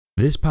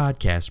This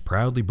podcast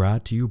proudly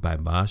brought to you by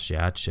Boss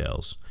Shot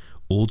Shells.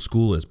 Old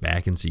school is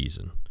back in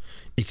season.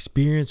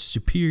 Experience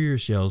superior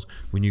shells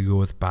when you go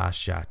with Boss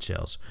Shot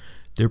Shells.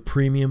 Their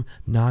premium,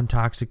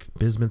 non-toxic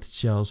bismuth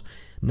shells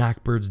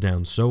knock birds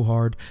down so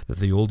hard that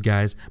the old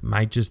guys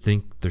might just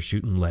think they're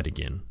shooting lead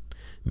again.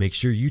 Make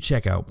sure you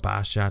check out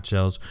Boss Shot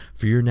Shells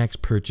for your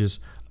next purchase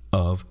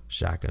of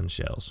shotgun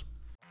shells.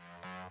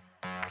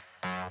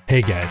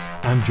 Hey guys,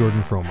 I'm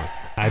Jordan Fromer.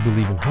 I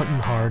believe in hunting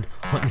hard,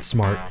 hunting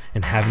smart,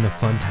 and having a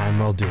fun time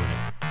while doing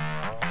it.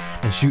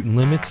 And shooting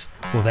limits,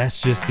 well,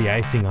 that's just the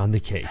icing on the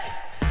cake.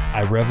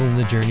 I revel in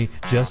the journey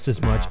just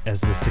as much as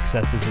the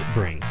successes it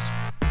brings.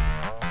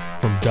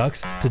 From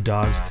ducks to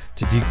dogs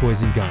to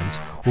decoys and guns,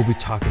 we'll be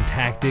talking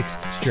tactics,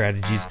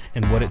 strategies,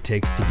 and what it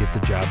takes to get the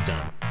job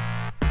done.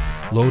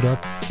 Load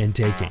up and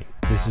take aim.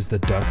 This is the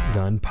Duck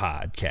Gun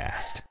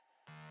Podcast.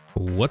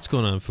 What's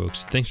going on,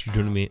 folks? Thanks for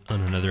joining me on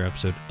another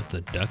episode of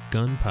the Duck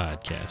Gun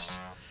Podcast.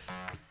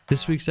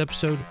 This week's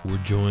episode, we're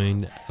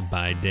joined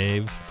by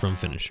Dave from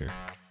Finisher.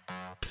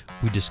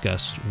 We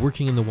discussed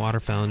working in the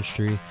waterfowl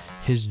industry,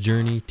 his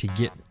journey to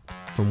get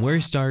from where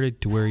he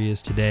started to where he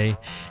is today,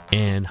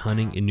 and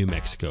hunting in New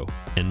Mexico,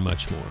 and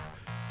much more.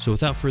 So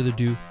without further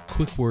ado,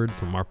 quick word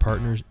from our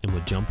partners, and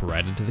we'll jump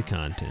right into the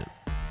content.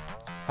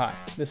 Hi,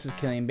 this is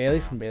Killian Bailey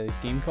from Bailey's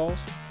Game Calls.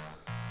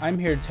 I'm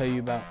here to tell you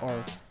about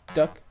our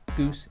duck,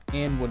 goose,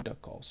 and wood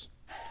duck calls.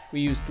 We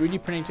use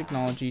 3D printing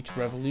technology to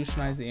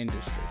revolutionize the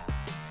industry.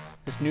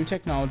 This new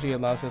technology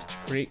allows us to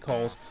create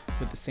calls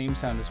with the same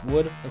sound as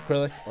wood,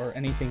 acrylic, or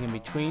anything in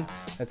between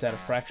that's at a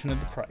fraction of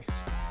the price.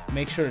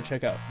 Make sure to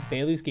check out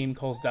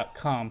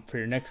baileysgamecalls.com for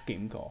your next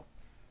game call.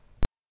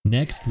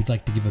 Next, we'd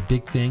like to give a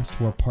big thanks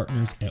to our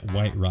partners at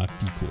White Rock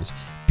Decoys.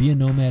 Be a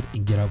nomad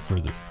and get out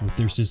further with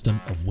their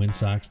system of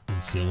windsocks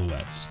and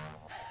silhouettes.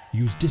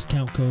 Use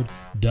discount code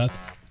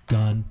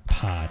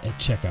DUCKGUNPOD at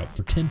checkout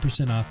for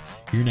 10% off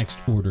your next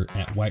order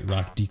at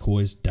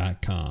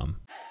whiterockdecoys.com.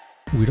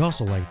 We'd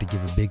also like to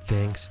give a big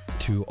thanks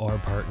to our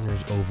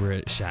partners over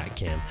at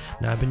ShotCam.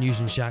 Now, I've been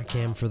using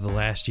ShotCam for the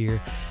last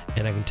year,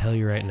 and I can tell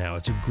you right now,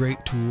 it's a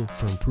great tool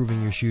for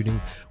improving your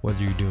shooting,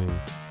 whether you're doing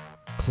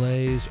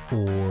clays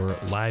or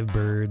live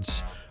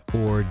birds,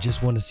 or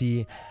just want to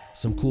see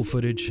some cool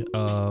footage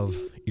of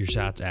your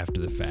shots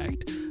after the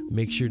fact.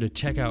 Make sure to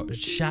check out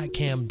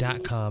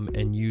shotcam.com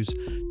and use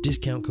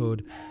discount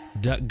code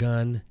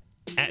DUCKGUN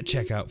at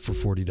checkout for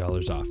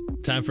 $40 off.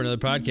 Time for another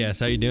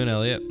podcast. How you doing,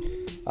 Elliot?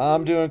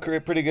 I'm doing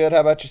pretty good.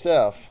 How about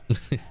yourself?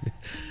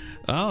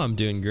 I'm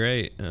doing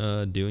great.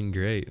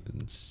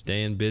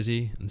 Staying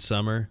busy in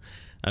summer.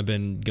 I've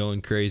been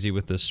going crazy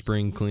with the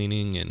spring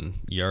cleaning and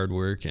yard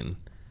work, and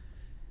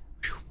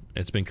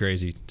it's been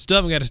crazy. Still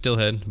haven't got a still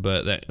head,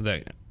 but that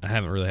I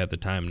haven't really had the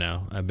time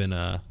now. I've been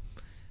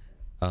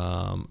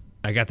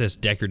I got this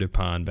decorative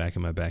pond back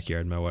in my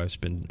backyard. My wife's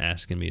been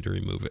asking me to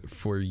remove it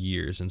for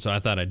years, and so I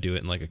thought I'd do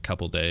it in like a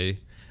couple day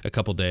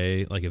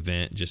like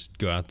event. Just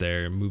go out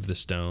there, move the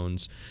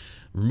stones,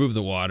 remove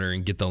the water,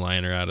 and get the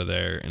liner out of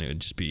there, and it would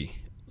just be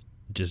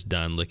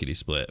done lickety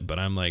split. But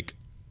I'm like,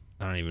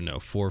 I don't even know,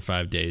 4 or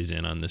 5 days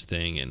in on this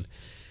thing, and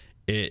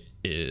it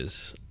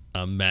is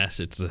a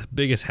mess. It's the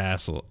biggest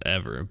hassle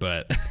ever.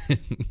 But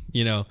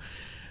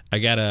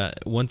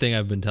one thing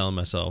I've been telling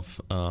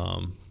myself,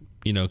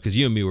 because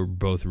you and me were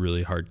both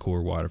really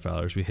hardcore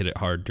waterfowlers. We hit it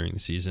hard during the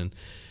season.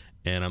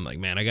 And I'm like,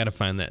 man, I got to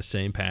find that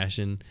same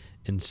passion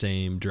and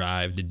same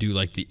drive to do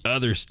like the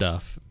other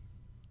stuff,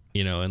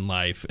 in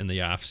life in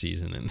the off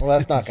season. And well,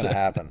 that's not going to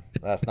happen.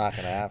 That's not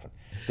going to happen.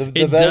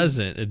 It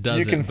doesn't.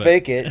 You can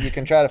fake it. You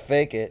can try to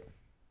fake it.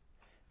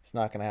 It's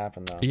not going to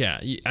happen though.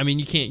 Yeah. I mean,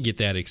 you can't get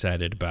that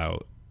excited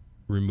about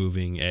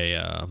removing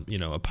a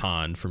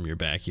pond from your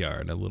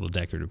backyard, a little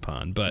decorative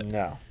pond. But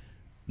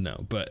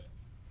no, but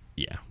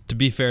yeah, to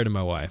be fair to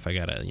my wife, I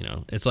gotta,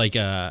 it's like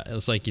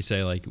you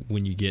say, like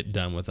when you get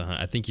done with a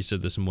hunt. I think you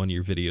said this in one of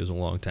your videos a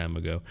long time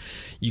ago.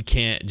 You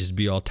can't just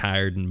be all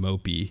tired and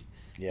mopey,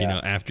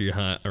 after your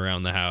hunt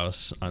around the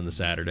house on the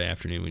Saturday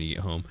afternoon when you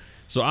get home.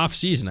 So off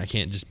season, I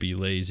can't just be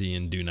lazy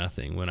and do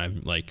nothing. When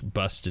I'm like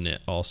busting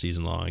it all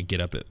season long, I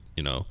get up at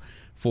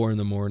 4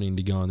 a.m.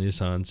 to go on these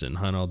hunts and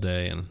hunt all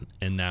day,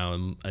 and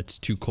now it's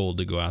too cold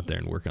to go out there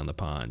and work on the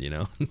pond,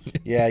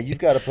 Yeah, you've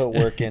got to put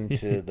work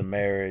into the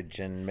marriage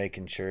and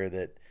making sure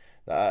that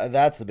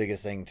that's the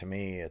biggest thing to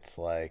me. It's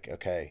like,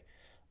 okay,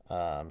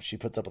 she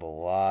puts up with a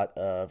lot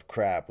of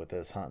crap with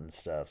this hunting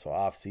stuff, so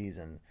off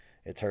season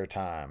it's her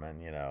time,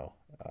 and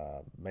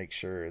make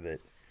sure that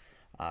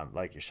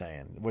like you're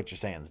saying, what you're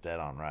saying is dead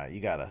on right.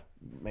 You got to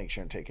make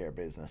sure and take care of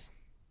business.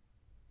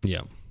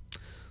 Yeah.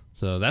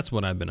 So that's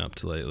what I've been up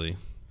to lately.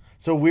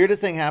 So weirdest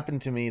thing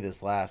happened to me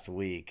this last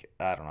week.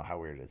 I don't know how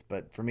weird it is,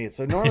 but for me,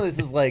 so normally this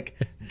is like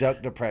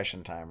duck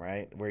depression time,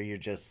 right? Where you're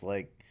just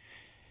like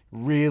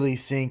really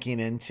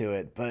sinking into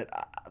it. But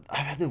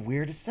I've had the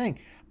weirdest thing.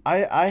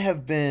 I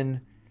have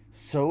been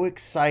so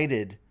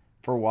excited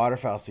for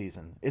waterfowl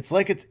season. It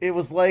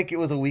was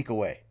a week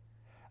away.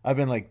 I've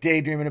been like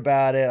daydreaming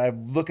about it.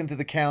 I'm looking through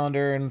the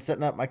calendar and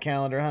setting up my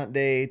calendar hunt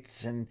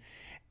dates, and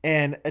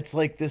it's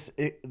like this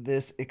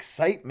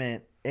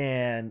excitement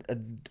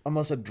and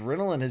almost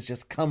adrenaline has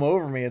just come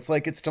over me. It's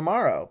like it's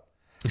tomorrow.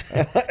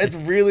 It's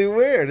really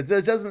weird. It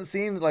doesn't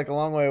seem like a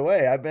long way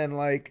away. I've been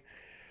like,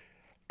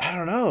 I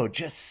don't know,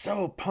 just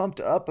so pumped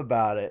up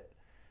about it.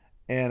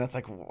 And it's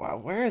like, wow,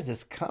 where is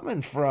this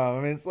coming from?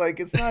 I mean, it's like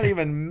it's not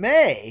even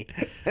May.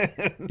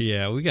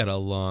 Yeah, we got a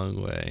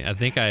long way. I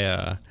think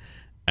I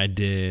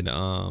did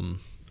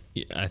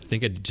I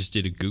think I just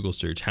did a Google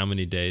search how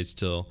many days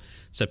till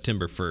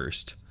September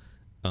 1st.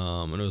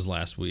 And it was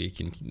last week,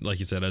 and like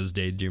you said, I was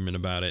daydreaming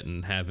about it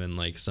and having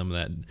like some of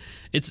that.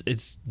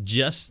 It's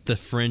just the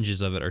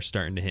fringes of it are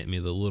starting to hit me,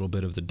 the little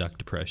bit of the duck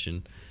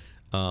depression.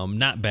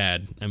 Not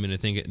bad. I mean, I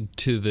think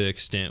to the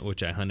extent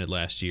which I hunted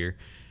last year,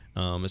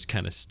 it's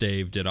kind of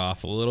staved it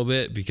off a little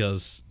bit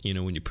because, you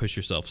know, when you push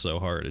yourself so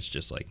hard, it's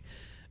just like,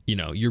 you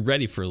know, you're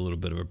ready for a little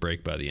bit of a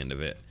break by the end of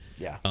it.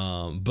 Yeah.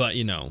 But,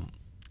 you know,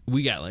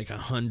 we got like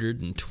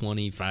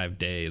 125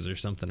 days or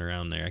something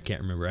around there. I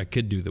can't remember. I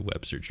could do the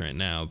web search right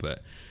now,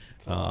 but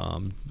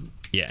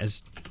yeah,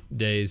 it's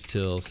days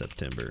till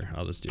September.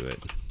 I'll just do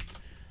it.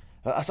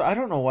 So I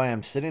don't know why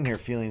I'm sitting here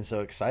feeling so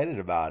excited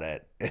about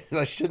it.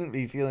 I shouldn't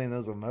be feeling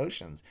those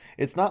emotions.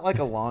 It's not like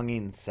a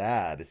longing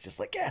sad. It's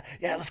just like,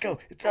 yeah, let's go.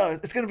 It's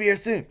going to be here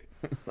soon.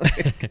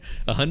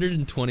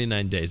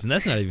 129 days, and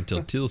that's not even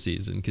till teal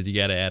season because you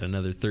got to add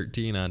another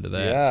 13 onto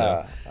that.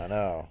 Yeah, so I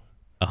know.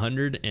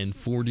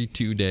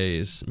 142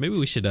 days. Maybe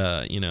we should,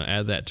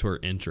 add that to our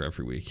intro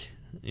every week.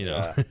 You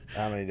know,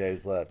 how many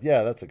days left?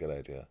 Yeah, that's a good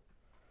idea.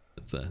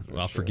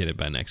 I'll forget it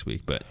by next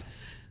week, but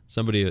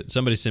somebody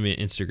send me an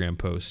Instagram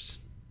post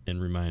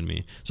and remind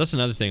me. So that's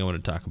another thing I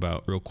want to talk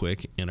about real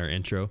quick in our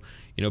intro.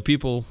 You know,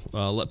 people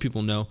let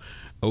people know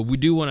we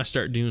do want to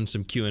start doing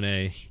some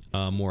Q&A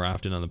more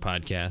often on the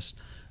podcast.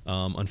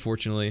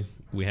 Unfortunately,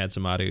 we had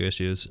some audio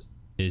issues,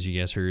 as you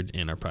guys heard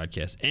in our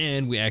podcast,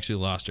 and we actually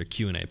lost our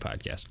Q&A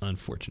podcast,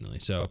 unfortunately.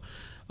 So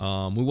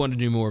we want to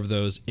do more of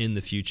those in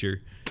the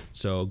future.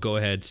 So go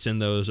ahead,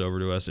 send those over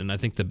to us. And I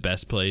think the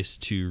best place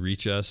to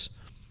reach us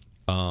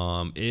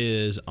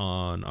is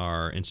on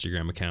our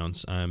Instagram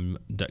accounts. I'm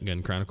Duck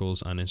Gun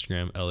Chronicles on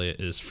Instagram. Elliot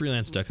is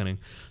Freelance Duck Hunting.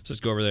 So let's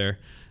go over there,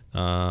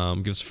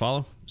 give us a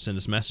follow, send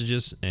us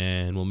messages,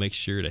 and we'll make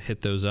sure to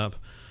hit those up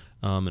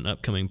in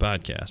upcoming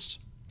podcasts.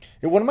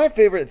 Yeah, one of my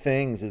favorite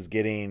things is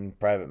getting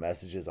private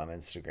messages on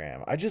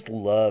Instagram. I just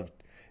love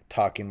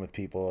talking with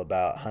people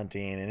about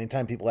hunting, and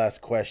anytime people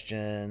ask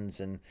questions,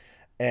 and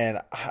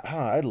I don't know,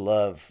 I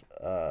love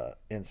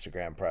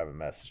Instagram private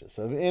messages.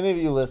 So if any of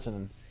you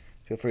listen,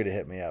 feel free to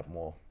hit me up and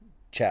we'll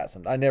chat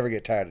some. I never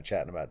get tired of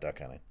chatting about duck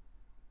hunting.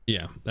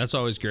 Yeah, that's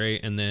always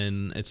great. And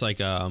then it's like,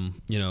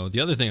 the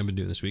other thing I've been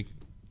doing this week,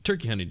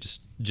 turkey hunting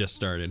just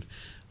started.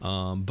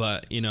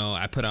 But,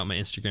 I put out my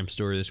Instagram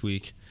story this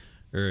week,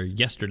 or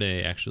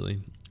yesterday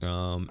actually.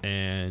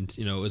 And,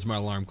 it was my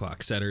alarm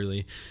clock set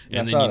early.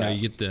 And then,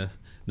 you get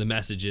the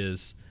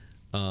messages,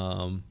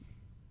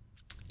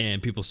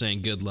 and people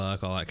saying good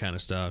luck, all that kind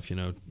of stuff,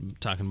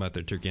 talking about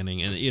their turkey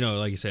hunting. And,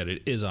 like you said,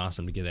 it is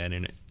awesome to get that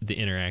the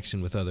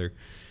interaction with other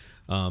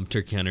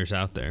turkey hunters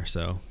out there.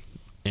 So,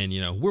 and,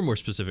 we're more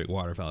specific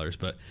waterfowlers,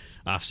 but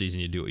off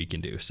season, you do what you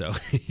can do. So,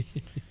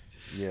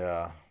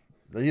 yeah.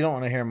 You don't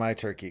want to hear my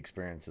turkey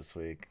experience this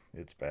week.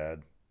 It's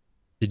bad.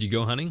 Did you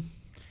go hunting?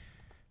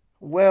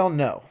 Well,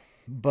 no,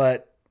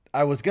 but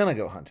I was going to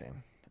go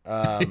hunting.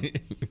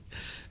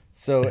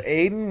 So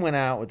Aiden went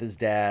out with his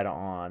dad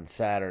on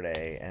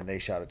Saturday and they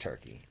shot a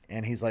turkey.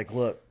 And he's like,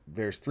 look,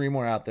 there's 3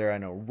 more out there. I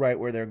know right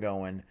where they're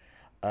going.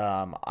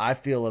 I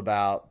feel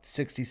about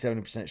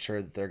 60-70%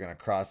 sure that they're going to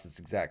cross this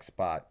exact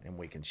spot and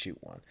we can shoot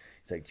one.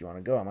 He's like, do you want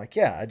to go? I'm like,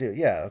 yeah, I do.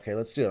 Yeah. Okay,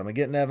 let's do it. I'm going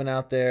to get Nevin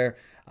out there.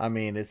 I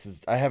mean,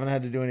 I haven't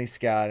had to do any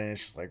scouting.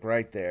 It's just like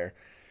right there.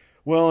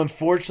 Well,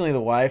 unfortunately,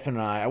 the wife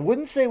and I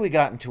wouldn't say we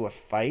got into a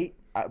fight,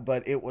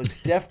 but it was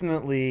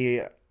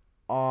definitely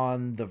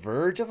on the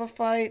verge of a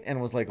fight,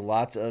 and was like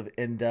lots of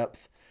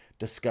in-depth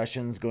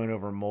discussions going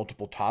over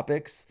multiple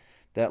topics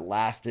that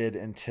lasted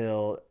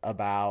until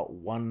about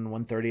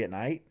 1:30 at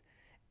night.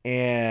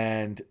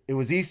 And it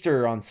was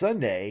Easter on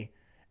Sunday,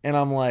 and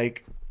I'm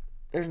like,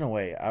 there's no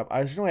way I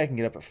can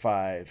get up at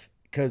 5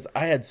 because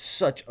I had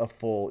such a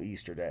full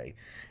Easter day.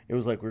 It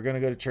was like, we're going to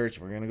go to church,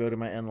 we're going to go to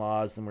my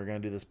in-laws, and we're going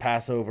to do this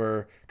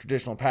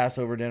traditional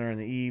Passover dinner in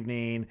the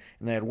evening,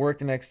 and they had work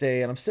the next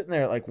day, and I'm sitting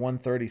there at like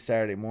 1:30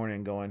 Saturday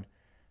morning going,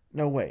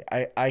 no way,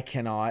 I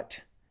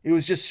cannot. It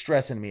was just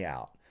stressing me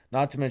out.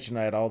 Not to mention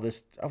I had all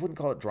this, I wouldn't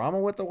call it drama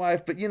with the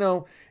wife, but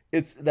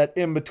it's that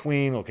in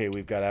between, okay,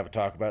 we've got to have a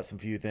talk about some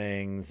few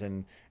things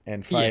and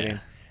fighting. Yeah.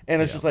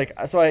 And it's just like,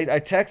 so I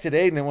texted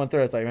Aiden at 1:30.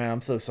 I was like, man,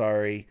 I'm so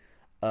sorry.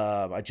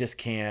 I just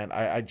can't.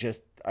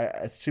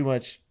 It's too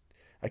much.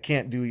 I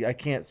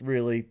can't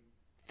really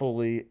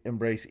fully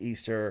embrace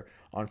Easter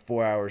on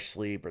 4 hours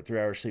sleep or 3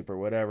 hours sleep or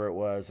whatever it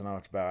was. And I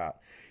was about,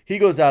 he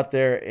goes out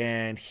there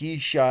and he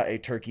shot a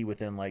turkey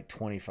within like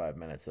 25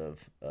 minutes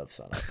of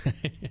sunup.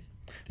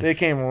 They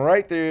came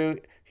right through.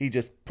 He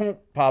just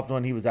popped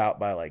one. He was out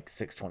by like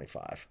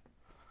 6:25.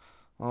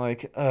 I'm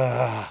like,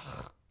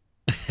 ugh.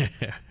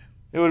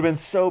 It would have been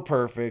so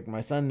perfect.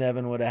 My son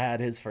Nevin would have had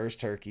his first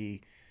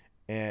turkey,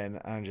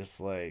 And I'm just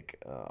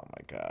like, oh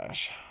my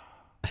gosh.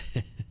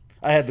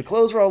 I had the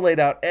clothes were all laid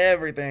out.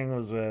 Everything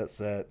was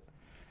set.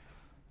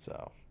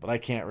 So, but I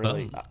can't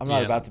really. I'm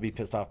not about to be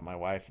pissed off at my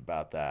wife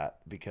about that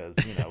because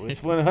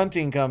it's when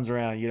hunting comes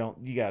around. You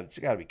got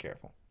to be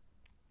careful.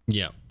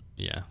 Yeah.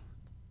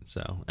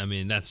 So I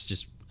mean, that's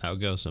just how it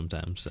goes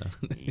sometimes. So.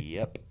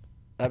 Yep,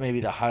 that may be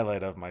the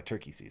highlight of my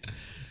turkey season.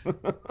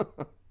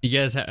 You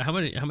guys, how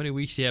many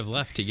weeks do you have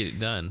left to get it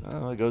done?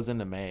 Oh, it goes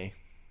into May.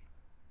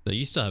 So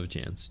you still have a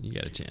chance. You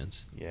got a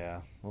chance.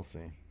 Yeah, we'll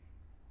see.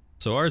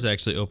 So ours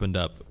actually opened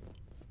up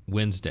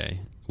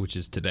Wednesday, which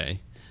is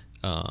today.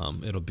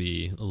 It'll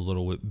be a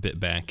little bit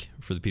back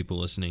for the people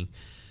listening.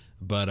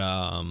 But,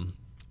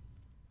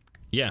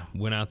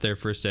 went out there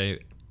first day,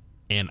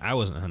 and I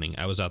wasn't hunting.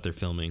 I was out there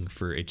filming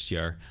for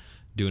HDR,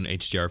 doing an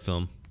HDR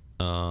film.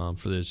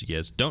 For those of you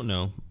guys who don't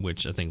know,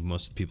 which I think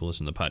most of the people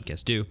listening to the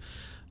podcast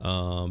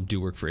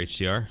do work for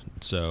HDR.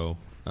 So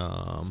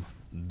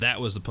that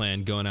was the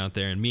plan, going out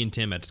there. And me and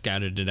Tim had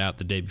scouted it out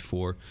the day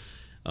before.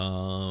 We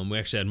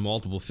actually had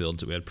multiple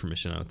fields that we had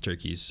permission on with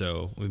turkeys.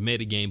 So we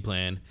made a game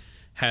plan,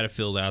 had a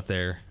field out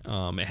there.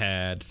 It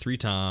had 3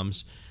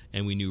 toms,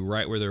 and we knew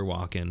right where they were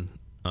walking.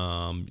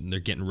 They're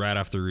getting right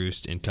off the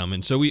roost and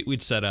coming. So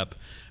we'd set up,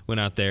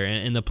 went out there,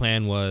 and the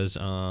plan was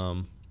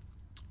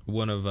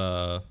one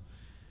of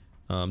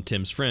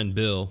Tim's friend,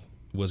 Bill,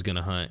 was going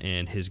to hunt,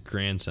 and his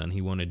grandson,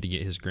 he wanted to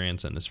get his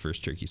grandson his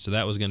first turkey. So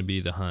that was going to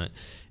be the hunt,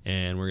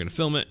 and we're going to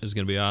film it. It's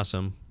going to be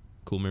awesome.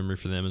 Cool memory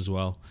for them as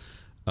well.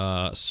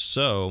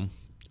 So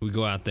we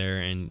go out there,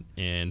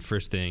 and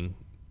first thing,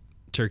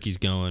 turkey's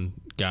going,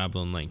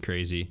 gobbling like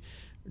crazy,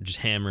 just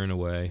hammering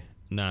away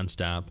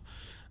nonstop.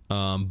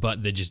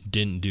 But they just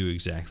didn't do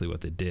exactly what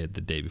they did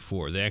the day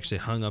before. They actually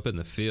hung up in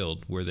the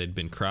field where they'd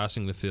been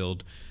crossing the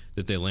field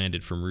that they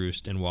landed from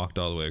roost and walked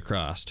all the way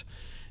across.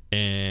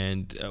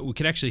 And we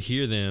could actually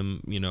hear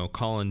them,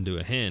 calling to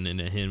a hen,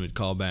 and a hen would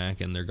call back,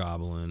 and they're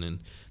gobbling, and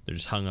they're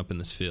just hung up in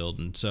this field.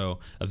 And so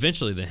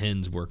eventually the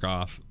hens work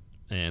off,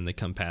 and they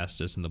come past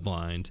us in the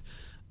blind.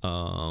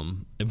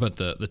 But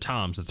the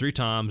toms, the 3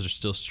 toms, are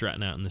still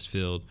strutting out in this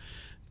field,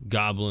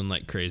 gobbling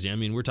like crazy. I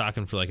mean, we're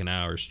talking for like an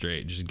hour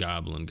straight, just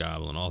gobbling,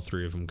 all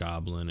 3 of them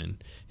gobbling.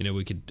 And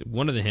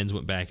one of the hens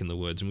went back in the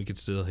woods, and we could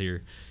still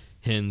hear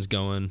hens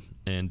going.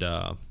 And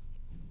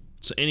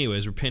so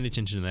anyways, we're paying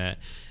attention to that,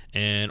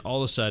 and all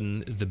of a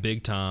sudden the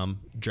big tom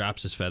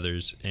drops his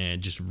feathers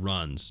and just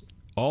runs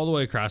all the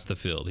way across the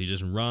field. He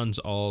just runs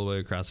all the way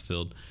across the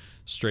field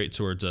straight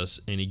towards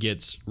us, and he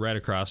gets right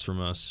across from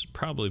us,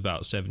 probably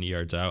about 70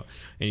 yards out,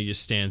 and he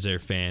just stands there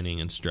fanning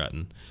and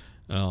strutting.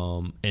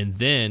 And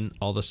then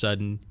all of a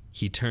sudden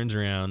he turns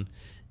around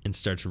and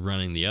starts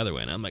running the other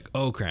way, and I'm like,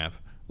 oh crap,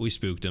 we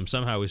spooked him.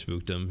 Somehow we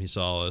spooked him. He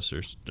saw us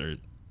or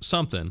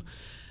something.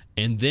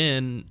 And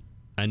then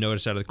I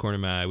noticed out of the corner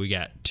of my eye, we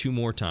got 2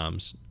 more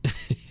toms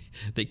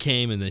that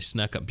came, and they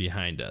snuck up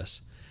behind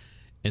us.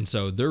 And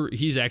so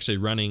he's actually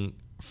running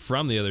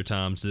from the other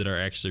toms that are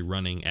actually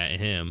running at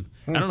him.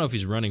 I don't know if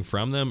he's running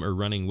from them or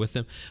running with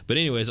them. But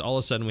anyways, all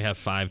of a sudden we have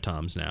 5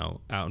 toms now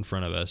out in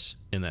front of us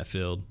in that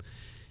field.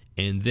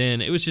 And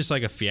then it was just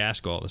like a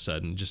fiasco all of a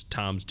sudden, just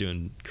toms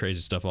doing crazy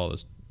stuff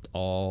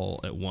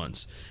all at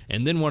once.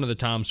 And then one of the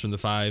toms from the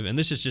 5, and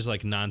this is just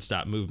like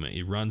nonstop movement.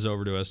 He runs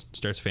over to us,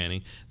 starts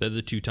fanning. The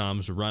other 2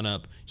 toms run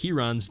up. He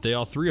runs.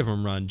 All 3 of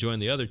them run, join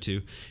the other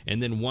 2,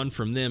 and then one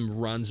from them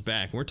runs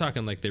back. And we're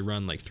talking like they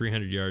run like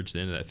 300 yards to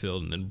the end of that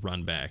field and then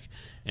run back.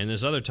 And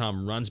this other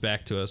tom runs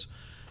back to us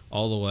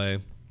all the way.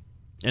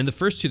 And the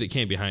first 2 that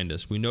came behind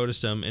us, we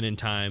noticed them, and in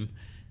time,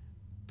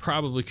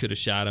 probably could have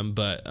shot him,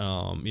 but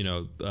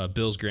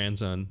Bill's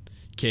grandson,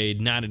 Cade,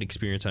 not an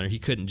experienced hunter. He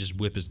couldn't just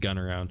whip his gun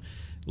around,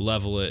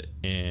 level it,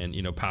 and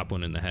pop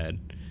one in the head.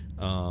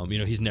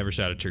 He's never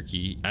shot a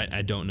turkey.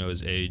 I don't know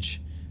his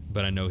age,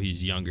 but I know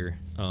he's younger.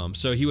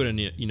 So he would have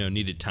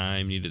needed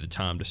the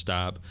tom to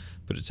stop,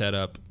 put its head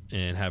up,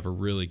 and have a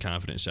really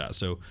confident shot.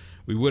 So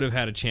we would have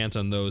had a chance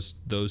on those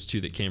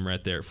 2 that came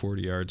right there at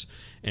 40 yards.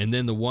 And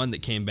then the one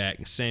that came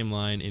back, same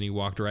line, and he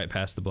walked right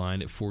past the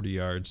blind at 40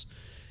 yards.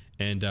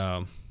 And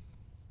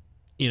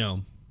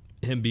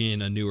him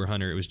being a newer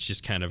hunter, it was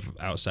just kind of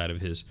outside of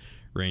his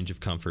range of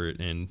comfort,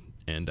 and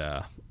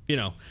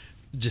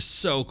just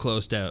so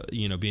close to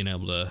being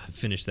able to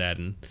finish that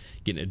and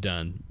getting it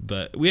done.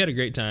 But we had a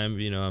great time.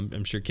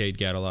 I'm sure Cade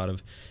got a lot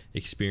of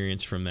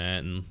experience from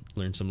that and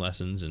learned some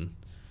lessons,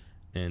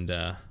 and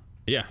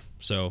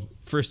so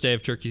first day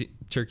of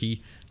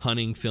turkey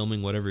hunting,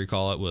 filming, whatever you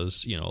call it,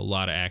 was a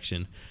lot of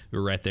action. We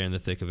were right there in the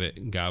thick of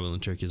it, gobbling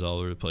turkeys all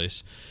over the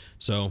place.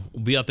 So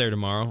we'll be out there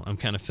tomorrow. I'm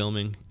kind of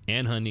filming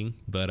and hunting,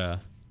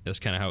 but that's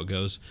kind of how it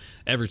goes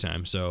every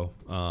time. So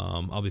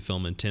I'll be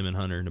filming Tim and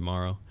Hunter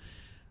tomorrow.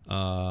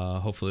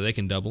 Hopefully they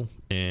can double.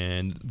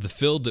 And the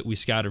field that we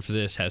scouted for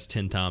this has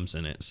 10 toms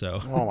in it.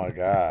 So oh my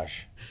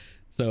gosh.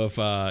 So if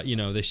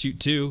they shoot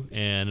 2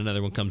 and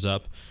another one comes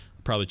up,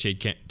 I'll probably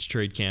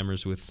trade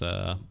cameras with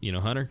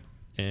Hunter,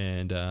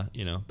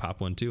 and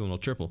pop one too, and we'll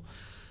triple.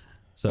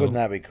 So wouldn't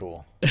that be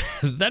cool?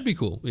 That'd be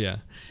cool, yeah.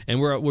 And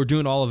we're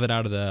doing all of it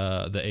out of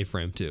the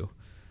A-frame too.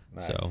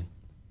 Nice. So,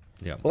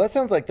 yeah. Well, that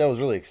sounds like that was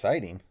really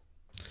exciting.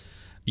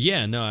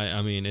 Yeah, no,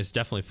 I mean, it's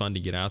definitely fun to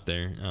get out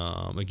there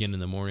again in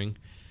the morning.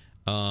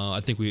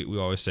 I think we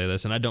always say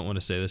this, and I don't want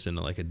to say this in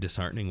like a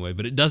disheartening way,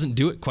 but it doesn't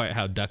do it quite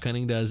how duck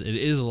hunting does. It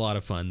is a lot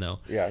of fun, though.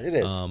 Yeah, it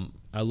is.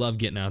 I love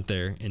getting out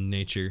there in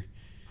nature,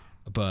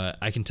 but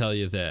I can tell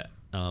you that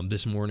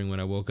this morning when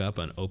I woke up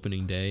on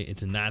opening day,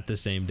 it's not the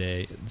same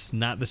day. It's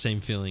not the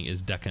same feeling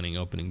as duck hunting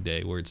opening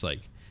day, where it's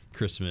like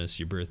Christmas,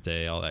 your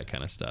birthday, all that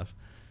kind of stuff.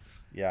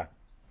 Yeah,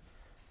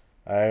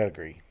 I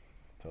agree.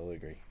 Totally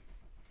agree.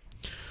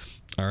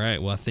 All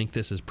right. Well, I think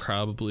this is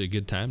probably a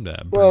good time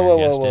to bring our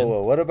guest in.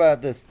 Whoa. What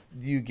about this?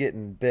 You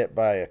getting bit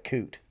by a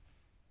coot?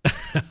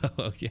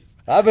 Okay.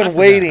 I've been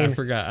waiting. I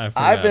forgot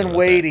I've been about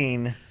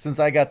waiting since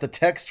I got the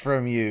text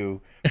from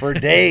you for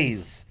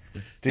days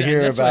to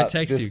hear that's why I about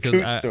text this you, 'cause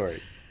coot I-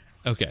 story.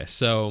 Okay,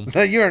 so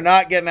So you are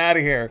not getting out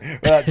of here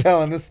without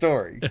telling this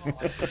story.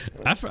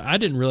 I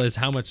didn't realize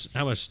how much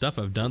stuff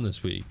I've done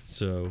this week.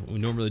 So we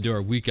normally do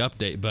our week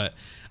update, but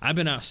I've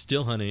been out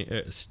still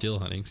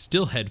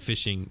head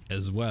fishing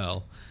as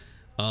well,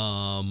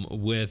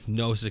 with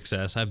no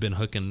success. I've been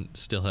hooking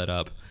stillhead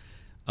up,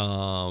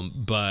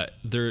 but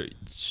they're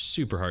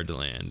super hard to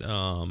land.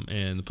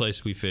 And the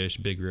place we fish,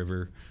 big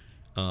river,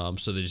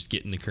 so they just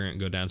get in the current,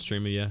 go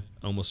downstream of you,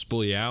 almost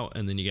spool you out,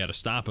 and then you got to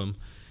stop them.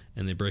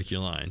 And they break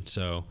your line.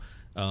 So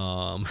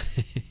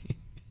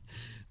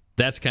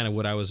that's kind of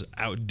what I was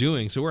out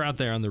doing. So we're out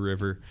there on the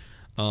river,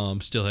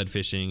 stillhead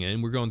fishing,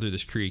 and we're going through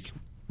this creek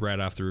right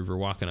off the river,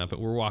 walking up it.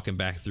 We're walking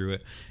back through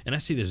it, and I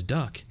see this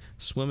duck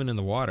swimming in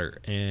the water.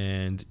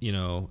 And,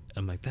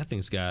 I'm like, that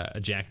thing's got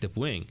a jacked up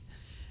wing.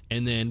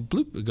 And then,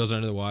 bloop, it goes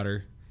under the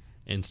water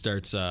and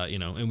starts,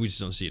 and we just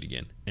don't see it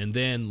again. And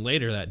then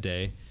later that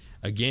day,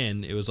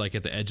 again, it was like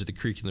at the edge of the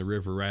creek and the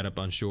river right up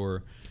on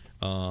shore.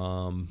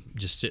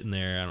 Just sitting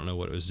there, I don't know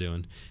what it was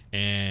doing,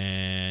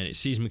 and it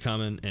sees me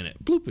coming, and it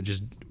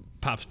just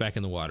pops back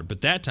in the water.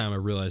 But that time I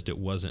realized it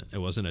wasn't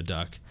a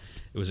duck,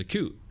 it was a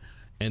coot.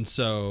 And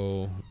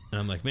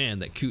I'm like, man,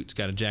 that coot's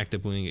got a jacked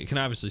up wing. It can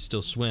obviously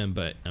still swim,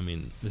 but I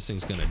mean, this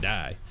thing's gonna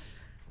die.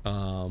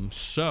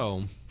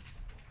 So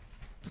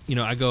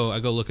I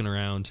go looking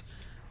around.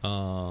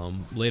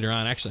 Later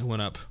on, actually, I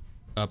went up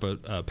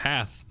a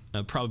path,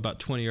 probably about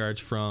 20 yards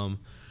from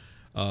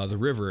the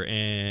river,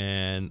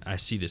 and I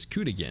see this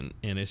coot again,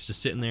 and it's just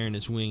sitting there, and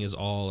its wing is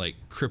all like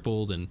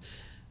crippled and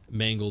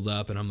mangled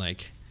up, and I'm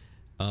like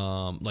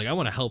I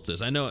want to help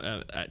this. I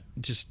know,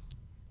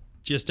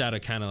 just out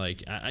of kind of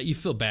like, you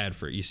feel bad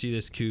for it. You see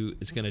this coot,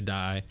 it's gonna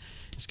die,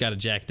 it's got a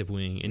jacked up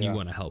wing, and you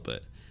want to help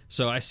it.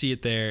 So I see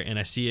it there, and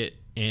I see it,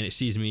 and it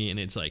sees me, and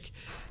it's like,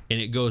 and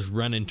it goes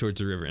running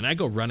towards the river, and I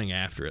go running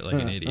after it like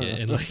an idiot,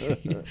 and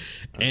like,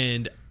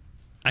 and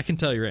I can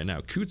tell you right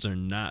now, coots are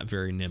not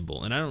very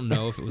nimble, and I don't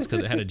know if it was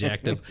because it had a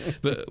jacked up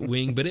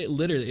wing, but it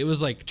was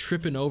like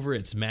tripping over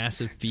its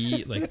massive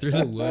feet, like through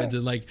the woods,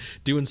 and like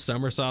doing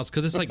somersaults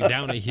because it's like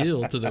down a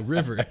hill to the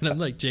river, and I'm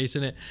like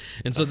chasing it,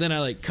 and so then I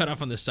like cut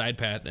off on the side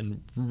path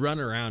and run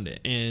around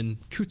it, and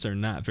coots are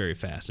not very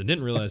fast. I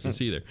didn't realize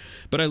this either,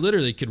 but I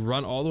literally could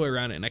run all the way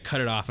around it, and I cut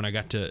it off, and I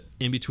got to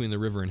in between the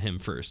river and him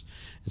first,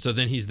 and so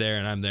then he's there,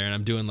 and I'm there, and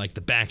I'm doing like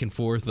the back and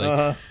forth,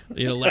 like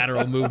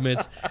lateral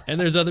movements,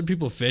 and there's other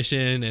people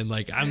fishing. And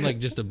like I'm like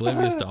just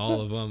oblivious to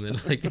all of them,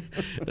 and like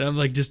I'm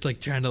like just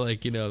like trying to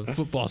like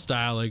football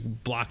style like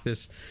block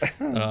this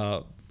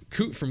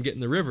coot from getting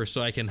the river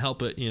so I can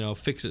help it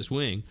fix its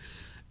wing.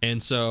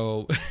 And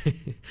so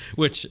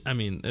which I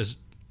mean there's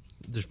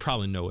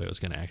probably no way I was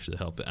going to actually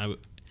help it.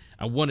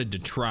 I wanted to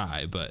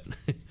try, but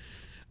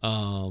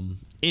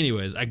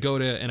anyways, I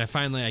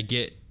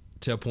get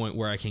to a point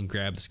where I can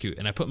grab this coot,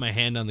 and I put my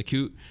hand on the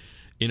coot.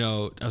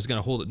 I was going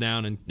to hold it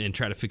down and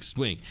try to fix its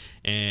wing.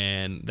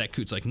 And that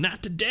coot's like,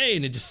 not today.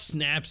 And it just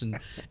snaps. And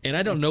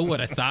I don't know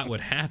what I thought would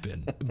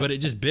happen, but it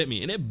just bit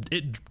me. And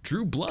it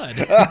drew blood.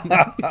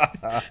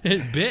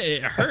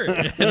 It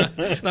hurt.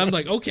 And I'm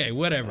like, okay,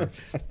 whatever.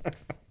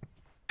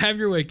 Have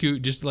your way,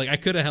 coot. Just like I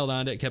could have held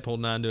on to it, kept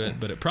holding on to it,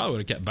 but it probably would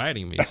have kept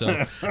biting me.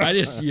 So I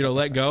just,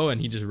 let go, and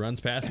he just runs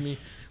past me,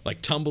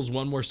 like tumbles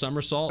one more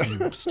somersault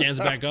and stands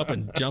back up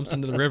and jumps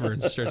into the river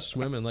and starts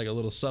swimming like a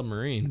little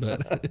submarine.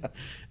 But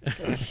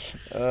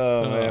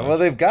oh man, well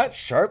they've got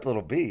sharp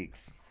little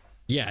beaks.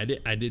 Yeah,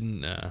 I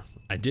didn't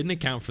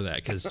account for that,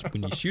 because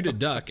when you shoot a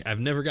duck, I've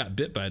never got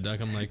bit by a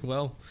duck. I'm like,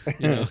 well,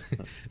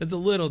 it's a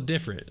little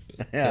different.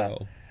 Yeah,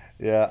 so.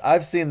 Yeah,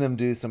 I've seen them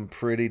do some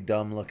pretty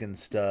dumb looking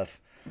stuff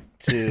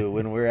too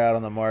when we're out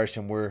on the marsh,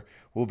 and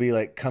we'll be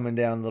like coming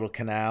down little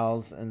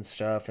canals and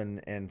stuff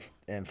and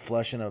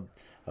flushing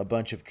a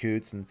bunch of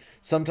coots, and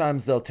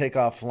sometimes they'll take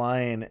off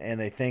flying and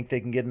they think they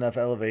can get enough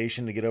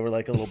elevation to get over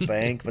like a little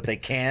bank, but they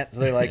can't,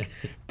 so they like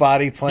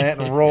body plant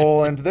and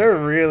roll, and they're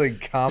really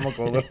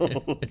comical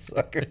little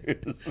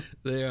suckers.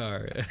 They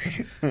are.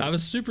 I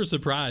was super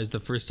surprised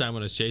the first time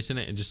when I was chasing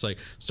it and just like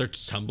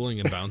starts tumbling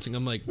and bouncing.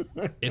 I'm like,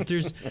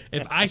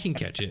 if I can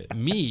catch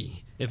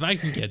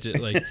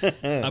it, like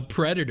a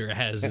predator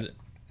has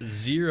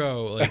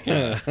zero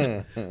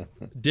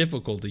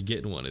difficulty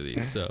getting one of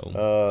these. So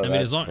Oh, I mean,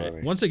 that's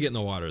funny. once they get in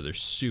the water, they're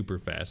super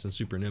fast and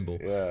super nimble.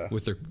 Yeah.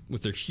 With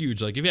their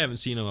huge, like if you haven't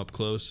seen them up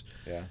close,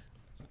 Yeah.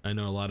 I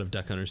know a lot of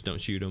duck hunters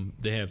don't shoot them.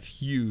 They have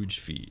huge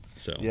feet.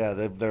 So Yeah,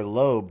 they're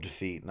lobed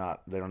feet.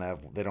 They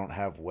don't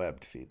have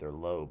webbed feet. They're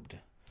lobed,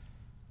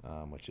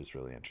 which is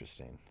really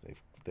interesting.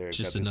 They're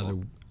just got these another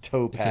little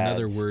toe pads. It's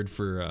another word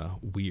for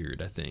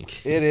weird, I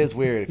think. It is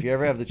weird. If you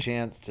ever have the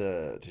chance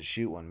to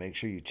shoot one, make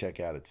sure you check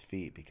out its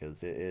feet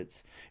because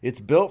it's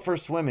built for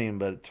swimming,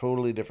 but a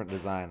totally different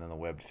design than the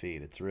webbed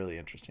feet. It's really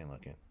interesting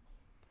looking.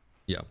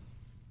 Yeah.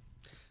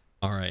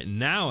 All right,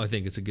 now I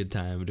think it's a good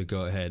time to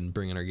go ahead and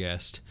bring in our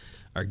guest.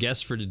 Our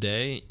guest for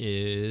today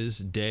is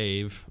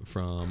Dave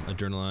from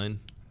Adrenaline,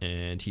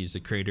 and he's the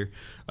creator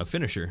of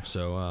Finisher.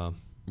 So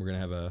we're going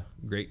to have a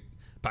great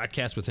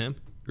podcast with him.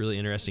 Really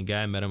interesting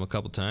guy. Met him a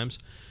couple times.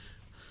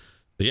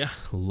 But yeah,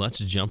 let's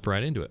jump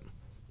right into it.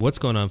 What's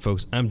going on,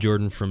 folks? I'm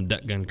Jordan from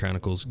Duck Gun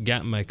Chronicles.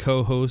 Got my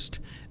co-host,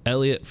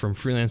 Elliot from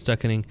Freelance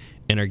Duck Hunting,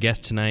 and our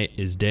guest tonight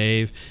is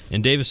Dave.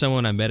 And Dave is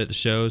someone I met at the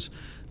shows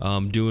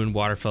doing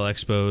waterfowl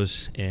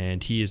expos,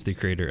 and he is the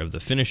creator of the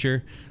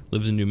Finisher,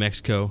 lives in New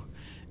Mexico,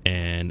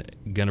 and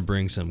gonna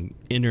bring some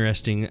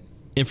interesting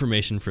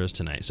information for us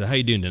tonight. So how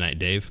you doing tonight,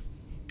 Dave?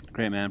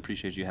 Great, man.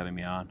 Appreciate you having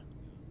me on.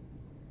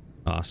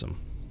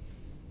 Awesome.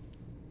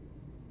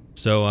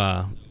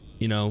 So,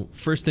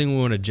 first thing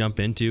we want to jump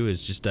into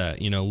is just,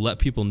 let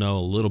people know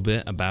a little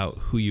bit about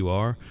who you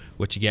are,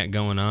 what you got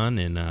going on,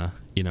 and, a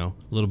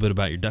little bit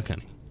about your duck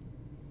hunting.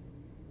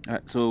 All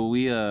right, so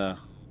we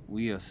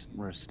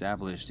were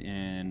established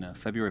in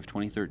February of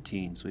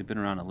 2013, so we've been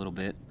around a little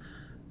bit.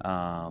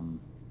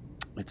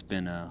 It's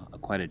been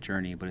quite a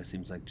journey, but it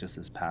seems like just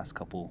this past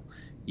couple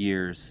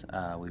years,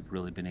 we've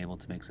really been able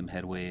to make some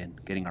headway in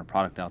getting our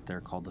product out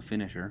there called the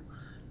Finisher.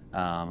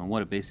 And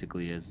what it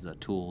basically is a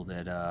tool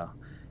that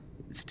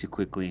is to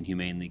quickly and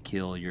humanely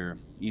kill your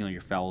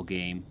fowl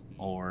game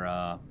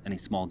or any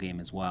small game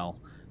as well,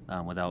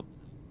 without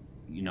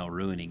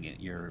ruining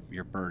it,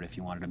 your bird if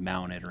you wanted to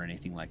mount it or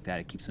anything like that.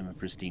 It keeps them in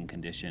pristine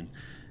condition.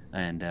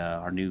 And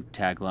our new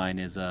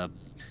tagline is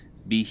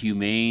be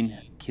humane,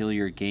 kill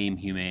your game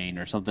humane,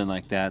 or something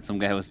like that. Some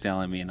guy was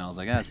telling me, and I was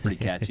like, that's pretty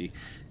catchy.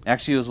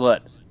 Actually, it was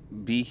what?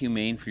 Be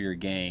humane for your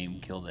game,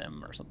 kill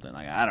them, or something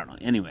like that. I don't know.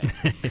 Anyways,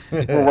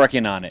 we're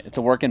working on it. It's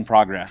a work in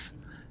progress.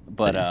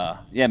 But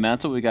yeah, man,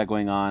 that's what we got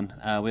going on.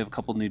 We have a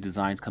couple new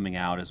designs coming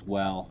out as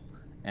well,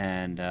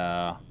 and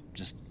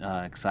just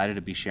excited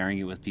to be sharing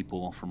it with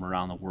people from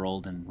around the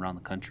world and around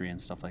the country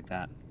and stuff like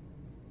that.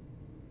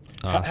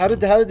 Awesome. How did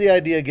the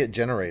idea get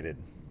generated?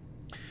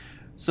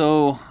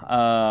 So,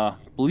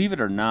 believe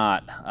it or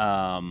not,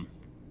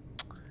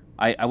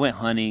 I went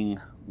hunting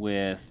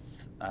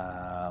with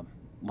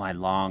my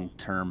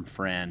long-term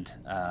friend.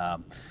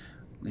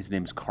 His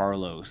name's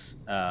Carlos.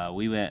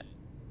 We went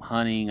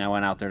hunting. I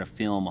went out there to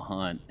film a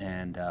hunt,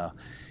 and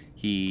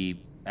he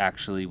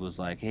actually was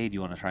like, hey, do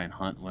you want to try and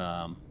hunt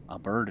a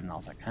bird? And I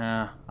was like,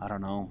 I don't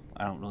know.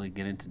 I don't really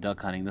get into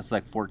duck hunting. This is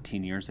like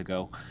 14 years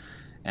ago.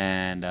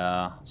 And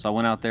so I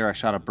went out there, I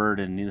shot a bird,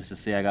 and needless to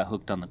say, I got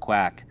hooked on the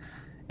quack.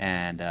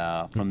 And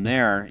from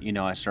there,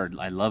 I started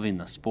loving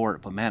the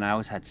sport. But man, I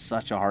always had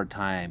such a hard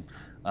time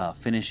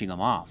finishing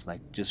them off.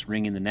 Like just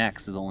wringing the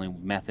necks is the only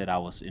method I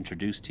was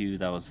introduced to.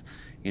 That was,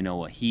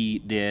 what he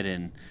did.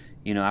 And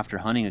after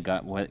hunting and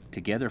got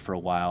together for a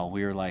while,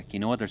 we were like,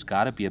 there's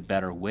got to be a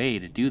better way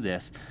to do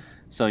this.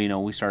 So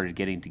we started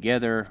getting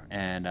together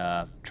and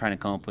trying to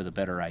come up with a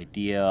better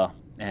idea.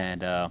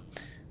 And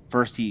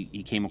first,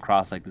 he came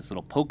across like this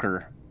little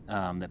poker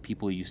that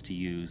people used to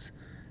use.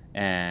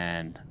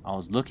 And I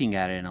was looking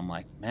at it, and I'm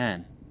like,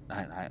 man,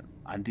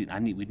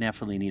 we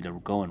definitely need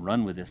to go and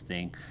run with this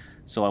thing.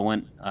 So I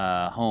went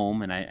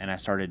home, and I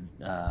started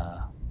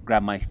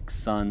grabbed my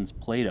son's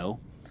Play-Doh,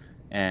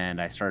 and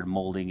I started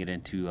molding it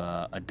into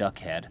a duck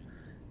head.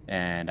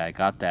 And I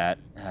got that.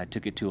 I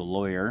took it to a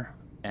lawyer,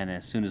 and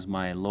as soon as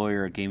my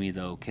lawyer gave me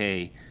the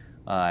okay,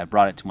 I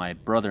brought it to my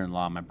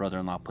brother-in-law. My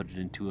brother-in-law put it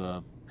into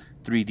a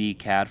 3D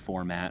CAD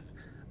format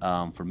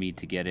for me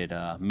to get it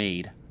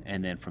made.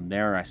 And then from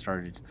there, I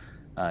started,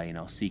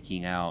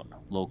 seeking out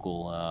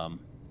local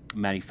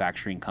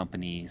manufacturing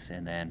companies.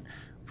 And then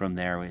from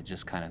there, it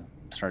just kind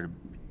of started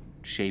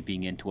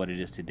shaping into what it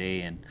is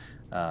today. And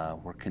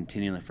we're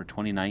continually, for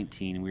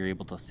 2019, we were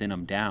able to thin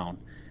them down.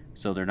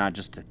 So they're not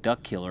just a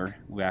duck killer.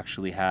 We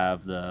actually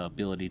have the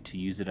ability to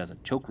use it as a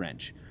choke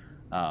wrench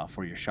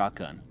for your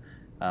shotgun,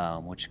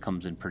 which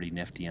comes in pretty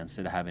nifty.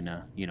 Instead of having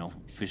to,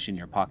 fish in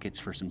your pockets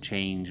for some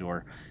change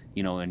or,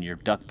 in your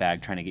duck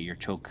bag trying to get your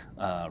choke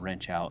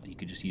wrench out, you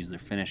could just use the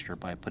Finisher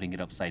by putting it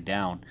upside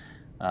down,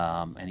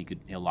 and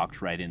it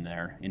locks right in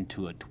there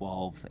into a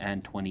 12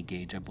 and 20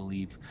 gauge, I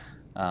believe,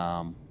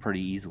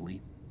 pretty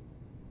easily.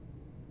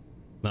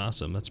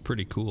 Awesome. That's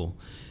pretty cool.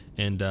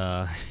 And,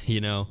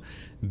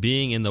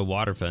 being in the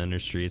waterfowl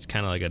industry, it's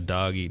kind of like a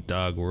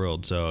dog-eat-dog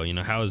world. So,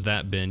 how has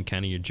that been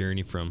kind of your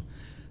journey from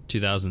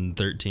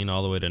 2013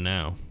 all the way to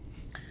now?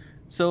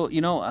 So,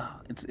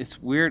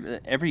 it's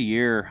weird. Every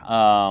year,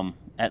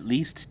 at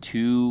least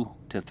 2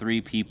 to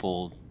 3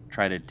 people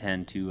try to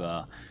tend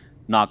to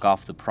knock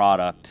off the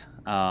product.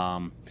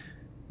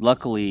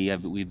 Luckily,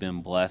 we've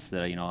been blessed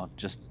that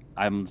just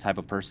I'm the type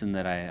of person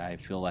that I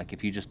feel like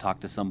if you just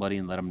talk to somebody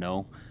and let them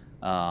know,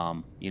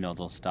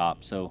 they'll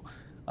stop. So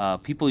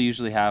people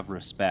usually have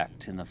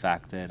respect in the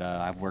fact that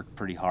I've worked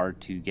pretty hard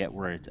to get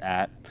where it's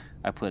at.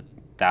 I put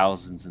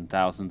thousands and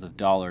thousands of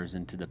dollars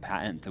into the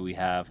patent that we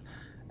have,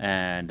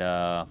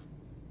 and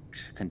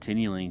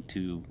continuing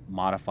to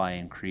modify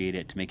and create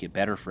it to make it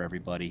better for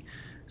everybody.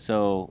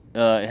 So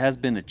it has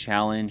been a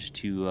challenge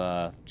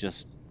to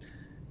just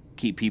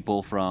keep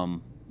people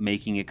from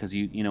making it, because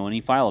when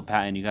you file a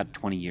patent, you got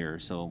 20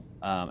 years. So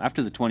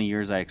after the 20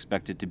 years, I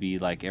expect it to be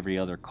like every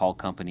other call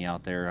company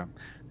out there.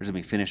 There's gonna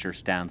be finisher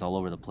stands all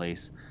over the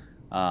place,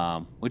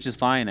 which is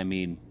fine. I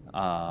mean,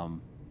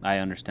 I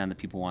understand that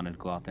people wanted to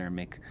go out there and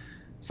make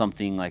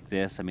something like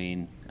this. I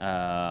mean,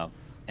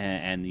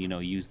 and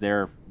use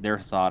their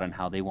thought on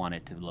how they want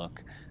it to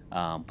look.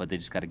 But they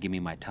just got to give me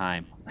my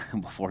time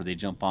before they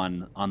jump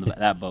on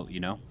that boat.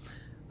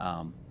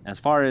 As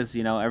far as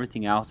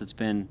everything else, it's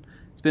been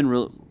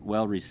real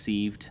well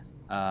received.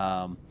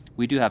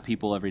 We do have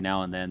people every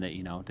now and then that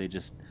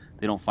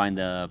they don't find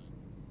the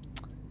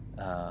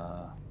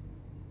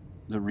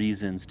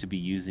reasons to be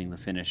using the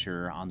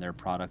finisher on their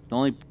product. The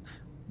only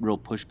real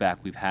pushback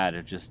we've had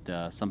are just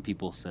some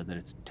people said that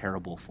it's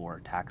terrible for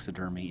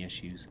taxidermy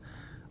issues.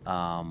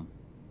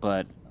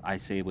 But I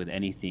say with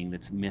anything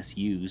that's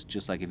misused,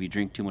 just like if you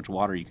drink too much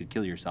water, you could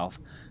kill yourself,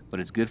 but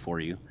it's good for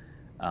you.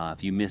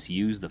 If you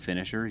misuse the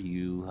finisher,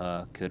 you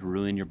could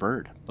ruin your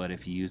bird. But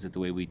if you use it the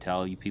way we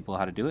tell you people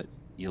how to do it,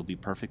 you'll be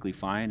perfectly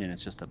fine, and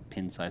it's just a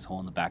pin-sized hole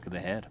in the back of the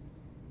head.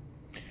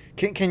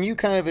 Can you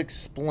kind of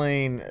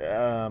explain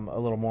a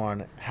little more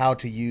on how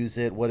to use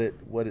it, what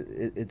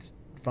its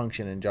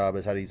function and job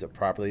is, how to use it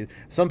properly?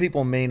 Some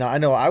people may not. I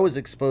know I was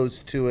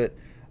exposed to it.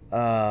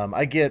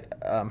 I get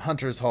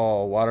Hunter's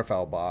Hall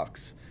waterfowl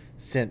box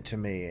sent to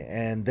me,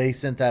 and they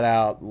sent that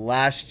out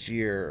last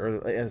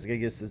year, or I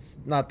guess it's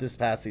not this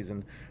past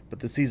season, but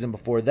the season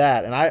before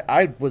that. And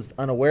I was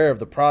unaware of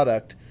the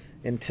product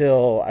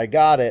until I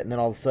got it, and then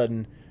all of a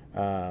sudden,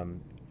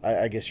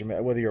 I guess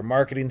whether your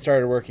marketing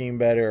started working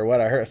better or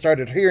what, I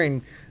started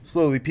hearing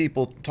slowly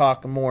people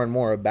talk more and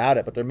more about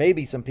it, but there may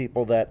be some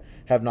people that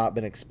have not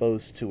been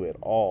exposed to it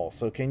all.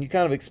 So can you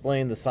kind of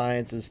explain the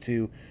science as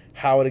to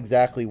how it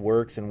exactly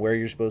works and where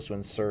you're supposed to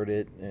insert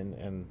it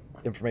and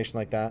information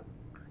like that?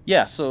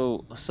 Yeah,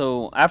 so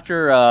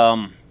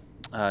after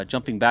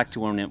jumping back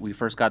to when we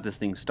first got this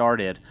thing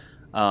started,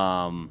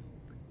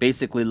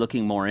 basically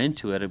looking more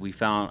into it,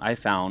 I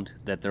found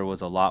that there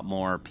was a lot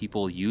more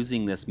people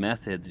using this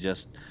method,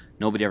 just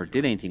nobody ever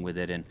did anything with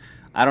it. And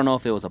I don't know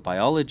if it was a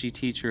biology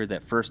teacher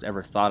that first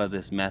ever thought of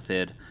this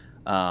method,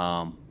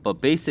 but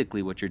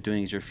basically what you're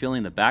doing is you're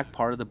feeling the back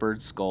part of the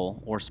bird's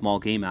skull or small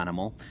game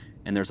animal,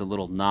 and there's a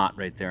little knot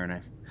right there,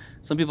 and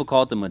some people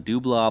call it the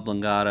medulla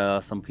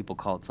oblongata, some people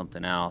call it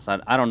something else.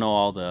 I don't know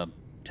all the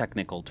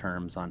technical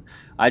terms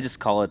I just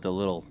call it the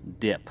little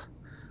dip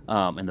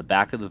in the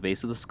back of the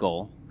base of the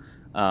skull,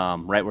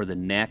 right where the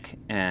neck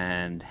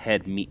and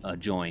head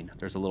join.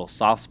 There's a little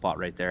soft spot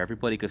right there.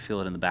 Everybody could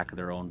feel it in the back of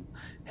their own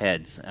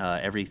heads.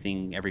 Every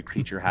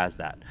creature has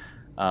that.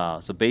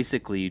 So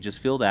basically, you just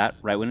feel that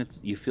right when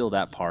you feel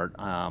that part.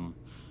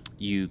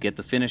 You get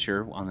the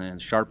finisher on the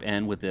sharp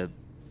end with the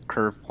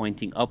curve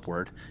pointing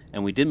upward,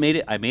 and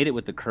I made it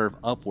with the curve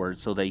upward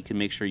so that you can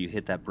make sure you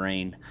hit that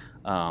brain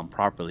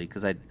properly,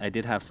 because I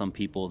did have some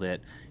people that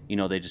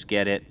they just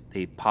get it,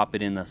 they pop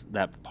it in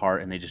that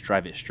part, and they just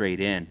drive it straight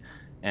in.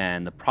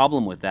 And the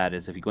problem with that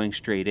is if you're going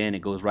straight in, it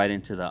goes right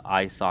into the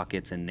eye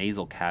sockets and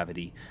nasal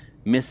cavity,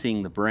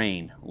 missing the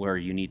brain where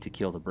you need to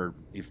kill the bird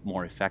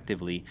more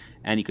effectively,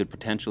 and you could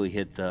potentially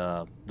hit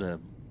the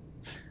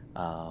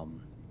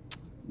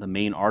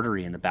main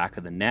artery in the back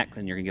of the neck,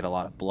 and you're gonna get a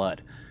lot of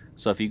blood.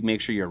 So if you make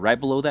sure you're right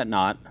below that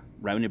knot,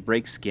 right when it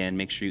breaks skin,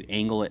 make sure you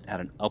angle it at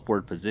an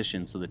upward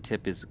position so the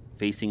tip is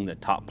facing the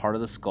top part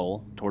of the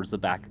skull towards the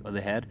back of the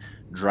head,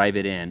 drive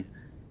it in,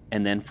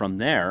 and then from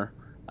there,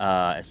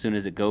 as soon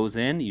as it goes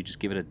in, you just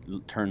give it a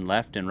turn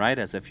left and right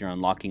as if you're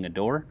unlocking a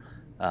door,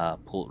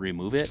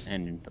 remove it,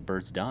 and the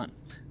bird's done.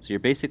 So you're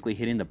basically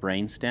hitting the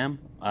brain stem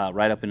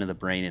right up into the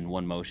brain in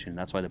one motion.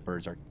 That's why the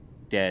birds are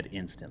dead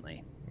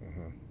instantly.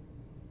 Mm-hmm.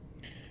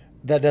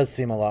 That does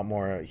seem a lot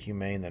more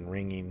humane than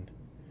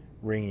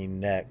ringing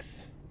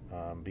necks,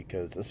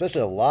 because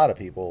especially a lot of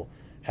people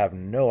have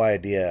no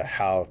idea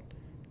how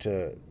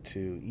to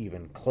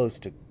even close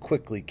to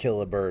quickly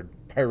kill a bird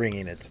by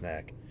wringing its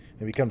neck.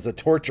 It becomes a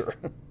torture.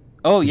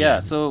 Oh yeah.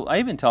 So I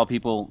even tell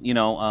people,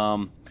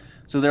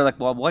 so they're like,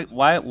 well,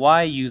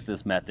 why use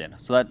this method?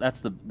 So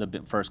that's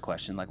the first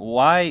question. Like,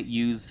 why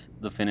use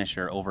the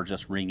finisher over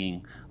just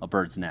wringing a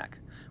bird's neck?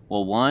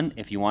 Well, one,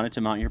 if you wanted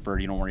to mount your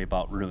bird, you don't worry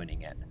about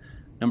ruining it.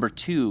 Number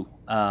two,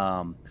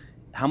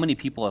 how many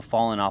people have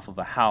fallen off of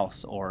a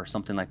house or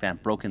something like that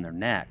and broken their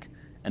neck,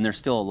 and they're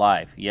still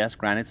alive? Yes,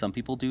 granted, some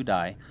people do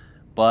die,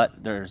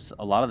 but there's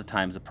a lot of the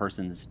times a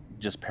person's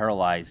just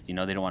paralyzed. They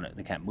don't want to,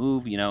 they can't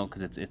move,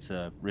 because it's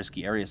a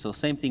risky area. So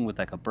same thing with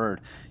like a bird.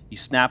 You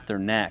snap their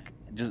neck,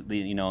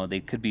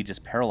 they could be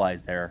just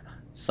paralyzed there,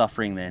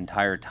 suffering the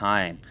entire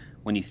time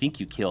when you think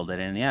you killed it,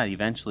 and yeah,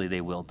 eventually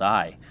they will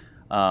die.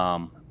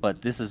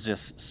 But this is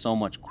just so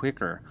much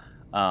quicker.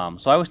 So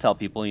I always tell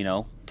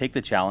people, take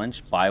the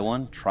challenge, buy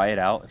one, try it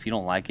out. If you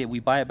don't like it, we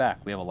buy it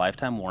back. We have a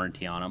lifetime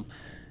warranty on them,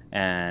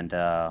 and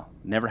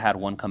never had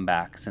one come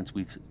back since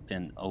we've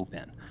been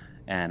open.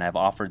 And I've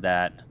offered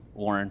that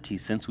warranty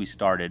since we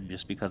started,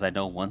 just because I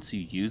know once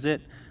you use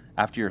it,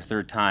 after your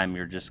third time,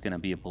 you're just going to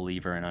be a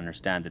believer and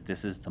understand that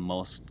this is the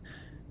most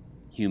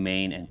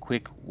humane and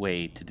quick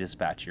way to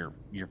dispatch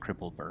your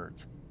crippled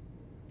birds.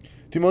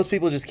 Do most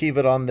people just keep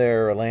it on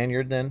their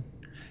lanyard then?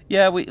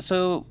 Yeah,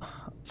 so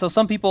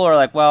some people are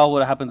like, well,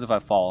 what happens if I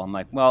fall? I'm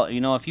like, well,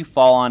 if you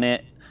fall on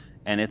it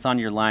and it's on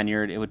your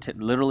lanyard, it would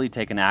literally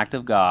take an act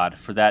of God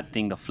for that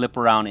thing to flip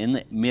around in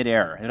the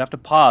midair. It'd have to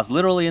pause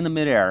literally in the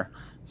midair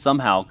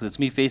somehow, because it's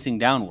me facing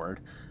downward,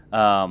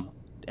 and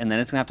then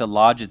it's gonna have to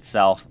lodge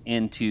itself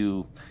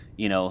into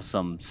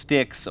some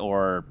sticks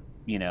or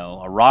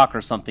a rock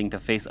or something to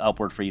face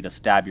upward for you to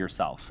stab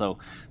yourself. So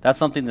that's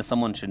something that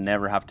someone should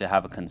never have to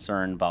have a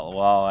concern about.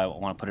 Well, I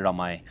want to put it on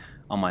my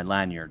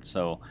lanyard.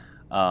 So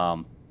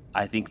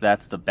I think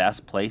that's the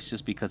best place,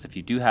 just because if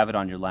you do have it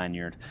on your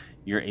lanyard,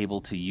 you're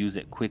able to use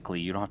it quickly.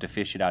 You don't have to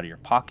fish it out of your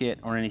pocket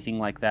or anything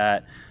like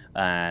that.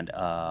 And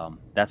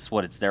that's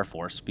what it's there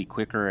for, to be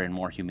quicker and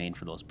more humane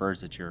for those birds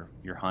that you're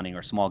hunting,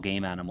 or small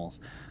game animals.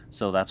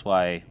 So that's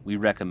why we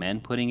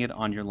recommend putting it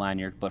on your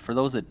lanyard. But for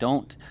those that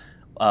don't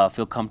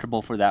feel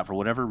comfortable for that for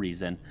whatever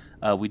reason,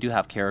 we do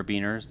have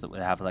carabiners that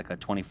have like a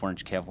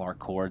 24-inch Kevlar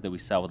cord that we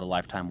sell with a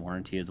lifetime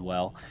warranty as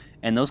well.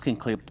 And those can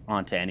clip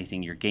onto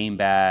anything, your game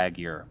bag,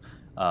 your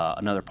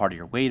another part of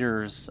your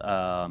waders,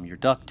 your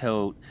duck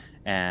tote,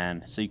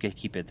 and so you can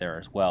keep it there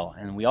as well.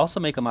 And we also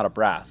make them out of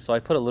brass. So I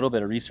put a little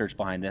bit of research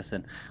behind this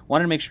and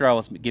wanted to make sure I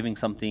was giving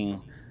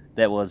something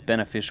that was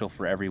beneficial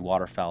for every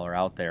waterfowler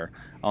out there.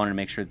 I wanted to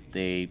make sure that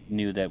they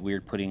knew that we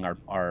were putting a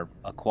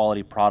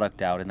quality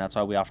product out, and that's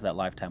why we offer that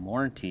lifetime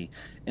warranty.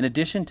 In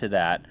addition to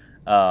that,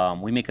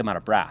 we make them out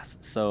of brass.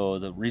 So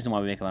the reason why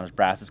we make them out of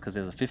brass is because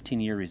there's a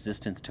 15-year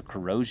resistance to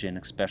corrosion,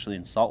 especially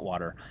in salt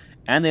water,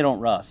 and they don't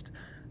rust.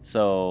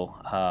 So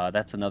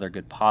that's another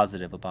good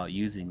positive about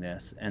using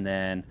this. And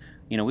then,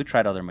 we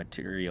tried other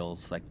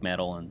materials like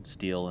metal and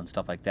steel and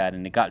stuff like that,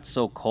 and it got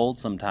so cold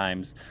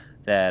sometimes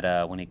that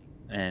it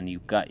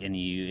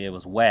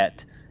was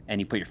wet, and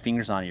you put your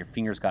fingers on it, your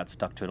fingers got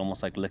stuck to it,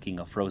 almost like licking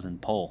a frozen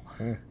pole.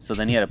 So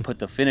then you had to put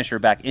the finisher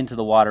back into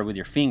the water with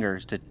your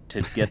fingers to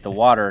get the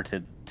water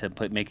to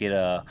make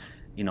it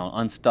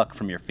unstuck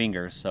from your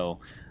fingers. So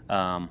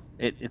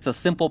it's a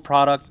simple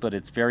product, but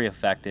it's very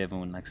effective.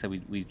 And like I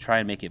said, we try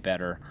and make it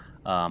better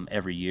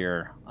every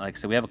year. Like I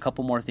said, we have a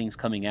couple more things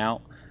coming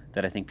out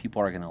that I think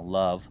people are going to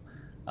love.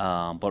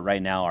 But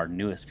right now, our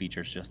newest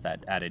feature is just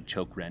that added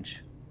choke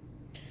wrench.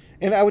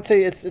 And I would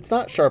say it's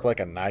not sharp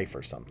like a knife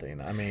or something.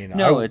 I mean,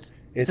 no, it's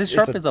as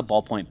sharp as a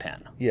ballpoint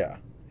pen. Yeah.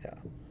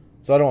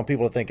 So I don't want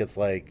people to think it's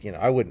like,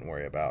 I wouldn't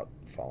worry about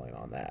falling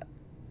on that.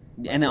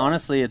 And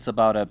honestly, it's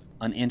about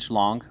an inch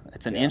long.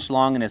 It's an inch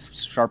long and as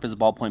sharp as a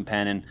ballpoint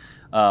pen.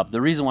 And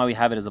the reason why we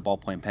have it as a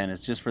ballpoint pen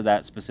is just for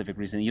that specific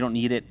reason. You don't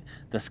need it.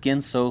 The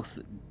skin's so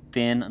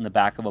thin on the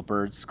back of a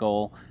bird's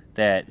skull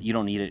that you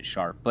don't need it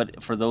sharp.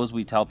 But for those,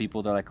 we tell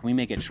people, they're like, can we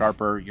make it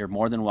sharper? You're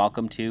more than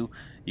welcome to.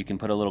 You can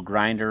put a little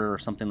grinder or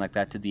something like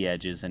that to the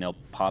edges, and it'll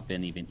pop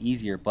in even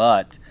easier,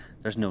 but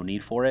there's no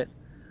need for it.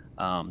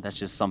 That's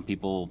just some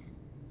people,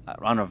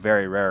 on a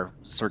very rare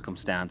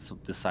circumstance,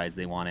 decides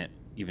they want it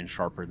even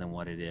sharper than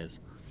what it is.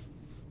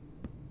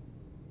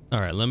 All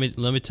right, let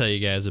me tell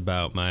you guys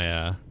about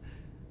my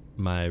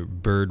my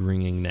bird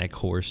ringing neck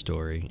horror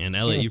story. And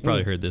Elliot, you've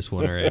probably heard this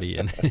one already.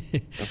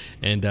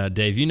 And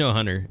Dave,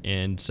 Hunter,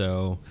 and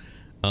so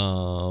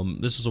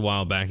this was a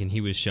while back, and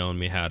he was showing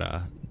me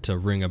how to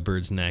ring a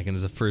bird's neck, and it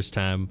was the first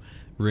time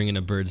ringing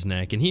a bird's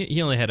neck. And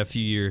he only had a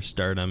few years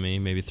start on me,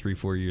 maybe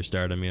 3-4 years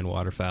start on me in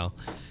waterfowl.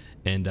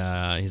 And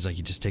he's like,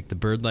 you just take the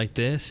bird like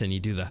this, and you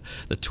do the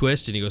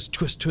twist, and he goes,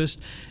 twist,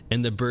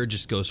 and the bird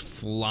just goes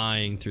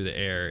flying through the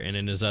air, and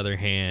in his other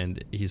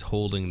hand, he's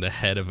holding the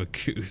head of a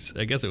goose.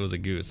 I guess it was a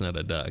goose, not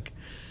a duck.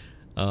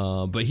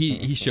 But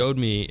he showed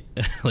me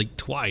like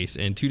twice,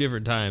 and 2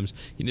 different times.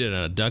 He did it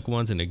on a duck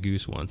once and a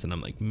goose once, and I'm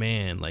like,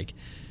 man, like,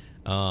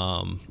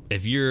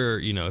 if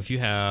you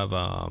have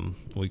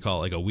what we call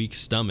it, like a weak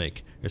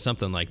stomach or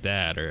something like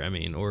that,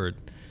 or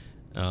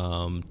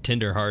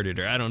tender-hearted,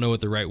 or I don't know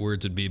what the right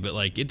words would be, but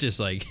like it just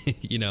like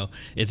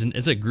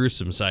it's a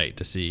gruesome sight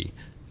to see,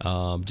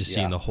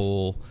 seeing the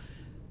whole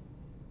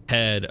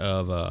head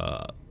of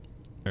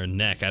or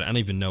neck. I don't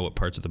even know what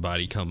parts of the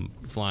body come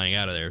flying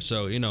out of there.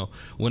 So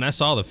when I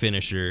saw the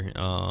finisher,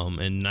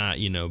 and not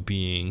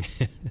being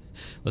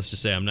let's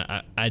just say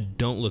I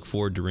don't look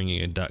forward to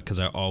ringing a duck,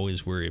 because I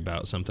always worry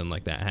about something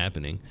like that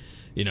happening.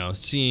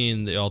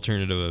 Seeing the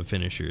alternative of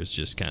finisher is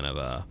just kind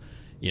of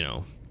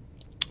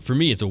for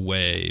me, it's a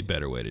way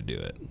better way to do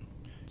it.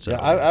 So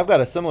Yeah, I've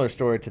got a similar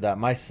story to that.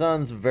 My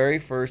son's very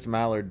first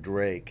mallard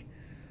drake.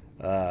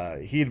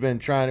 He'd been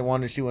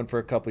wanted to shoot one for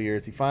a couple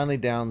years. He finally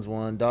downs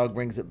one. Dog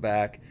brings it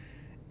back,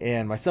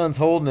 and my son's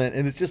holding it,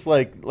 and it's just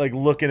like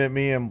looking at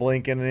me and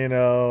blinking,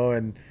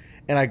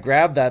 and I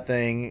grabbed that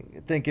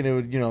thing thinking it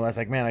would, I was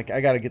like, man, I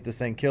got to get this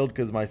thing killed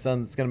because my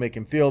son's going to make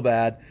him feel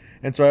bad.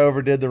 And so I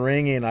overdid the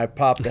ringing and I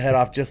popped the head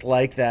off just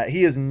like that.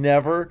 He has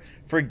never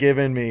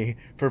forgiven me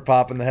for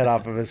popping the head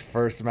off of his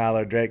first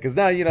mallard drake. Because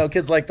now,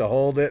 kids like to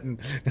hold it, and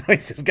now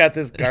he's just got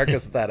this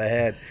carcass without a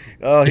head.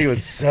 Oh, he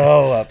was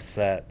so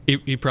upset.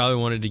 He probably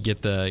wanted to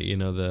get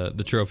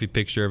the trophy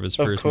picture of his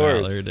first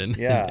course. mallard, and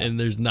Yeah. and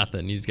there's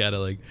nothing. He's got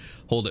to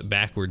hold it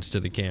backwards to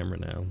the camera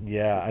now.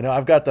 Yeah, I know.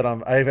 I've got that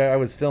on. I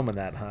was filming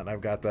that hunt.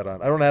 I've got that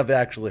on. I don't have the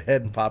actual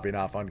head popping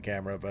off on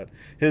camera, but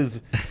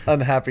his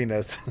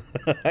unhappiness,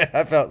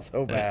 I felt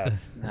so bad.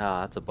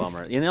 That's a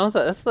bummer.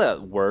 That's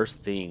the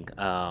worst thing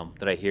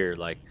that I hear.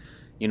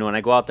 When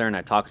I go out there and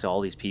I talk to all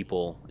these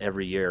people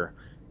every year,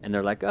 and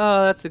they're like,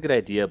 "Oh, that's a good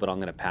idea, but I'm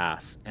gonna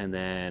pass." And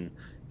then,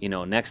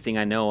 next thing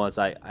I know is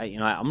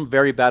I'm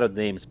very bad with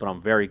names, but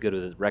I'm very good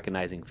with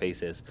recognizing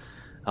faces.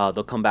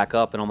 They'll come back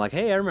up, and I'm like,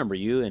 "Hey, I remember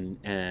you,"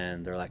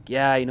 and they're like,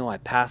 "Yeah, I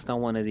passed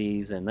on one of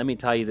these, and let me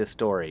tell you this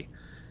story."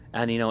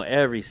 And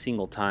every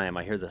single time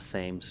I hear the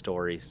same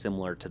story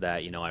similar to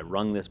that. I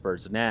wrung this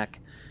bird's neck,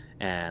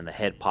 and the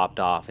head popped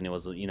off, and it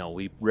was,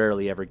 we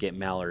rarely ever get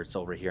mallards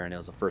over here, and it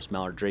was the first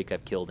mallard drake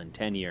I've killed in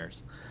 10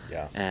 years.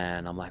 Yeah.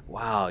 And I'm like,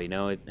 wow,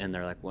 and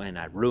they're like, when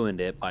I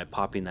ruined it by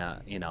popping the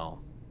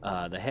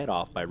head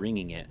off by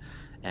ringing it.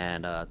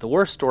 And the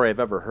worst story I've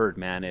ever heard,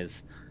 man,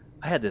 is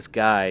I had this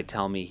guy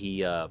tell me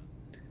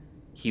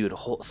he would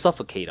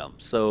suffocate him.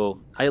 So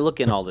I look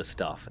in all this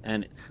stuff,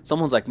 and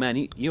someone's like,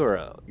 "Man, you're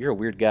a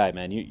weird guy,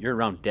 man. You're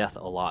around death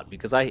a lot,"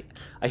 because I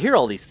hear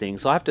all these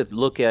things, so I have to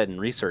look at and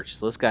research.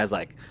 So this guy's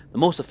like, the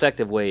most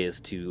effective way is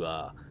to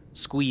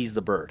squeeze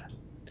the bird.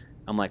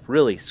 I'm like,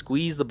 really?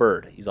 Squeeze the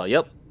bird? He's like,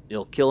 yep,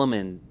 it'll kill him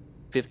in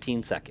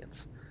 15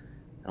 seconds.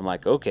 I'm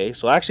like, okay.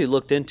 So I actually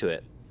looked into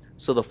it.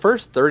 So the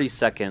first 30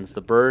 seconds,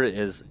 the bird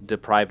is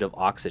deprived of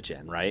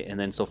oxygen, right? And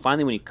then so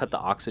finally when you cut the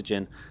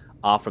oxygen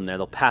off from there,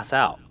 they'll pass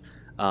out.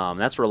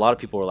 That's where a lot of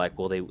people are like,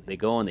 well, they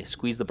go and they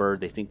squeeze the bird,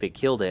 they think they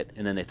killed it,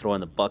 and then they throw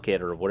in the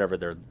bucket or whatever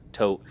their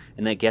tote,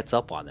 and that gets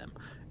up on them.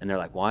 And they're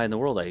like, why in the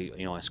world?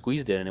 I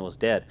squeezed it and it was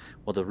dead.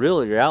 Well, the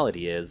real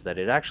reality is that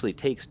it actually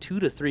takes 2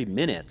 to 3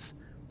 minutes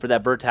for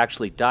that bird to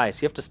actually die.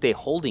 So you have to stay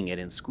holding it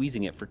and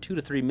squeezing it for 2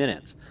 to 3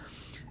 minutes.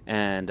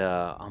 And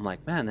I'm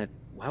like, man,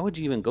 why would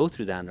you even go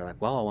through that? And they're like,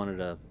 well, I wanted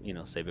to,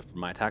 save it for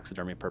my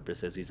taxidermy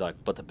purposes. He's like,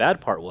 but the bad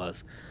part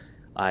was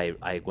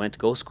I went to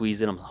go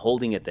squeeze it. I'm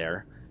holding it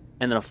there.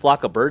 And then a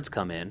flock of birds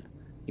come in.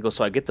 He goes,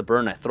 so I get the bird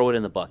and I throw it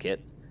in the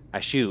bucket. I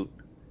shoot.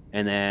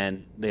 And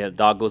then the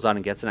dog goes on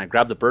and gets it. And I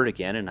grab the bird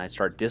again and I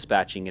start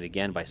dispatching it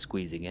again by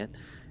squeezing it.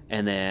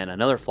 And then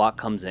another flock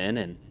comes in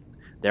and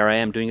there I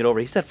am doing it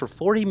over. He said for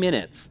 40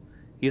 minutes,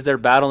 he's there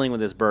battling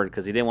with his bird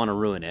because he didn't want to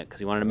ruin it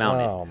because he wanted to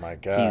mount it. Oh, my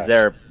God. He's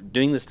there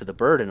doing this to the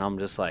bird. And I'm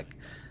just like,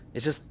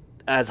 it's just,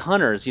 as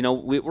hunters,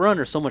 we're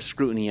under so much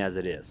scrutiny as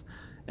it is.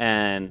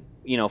 And,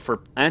 for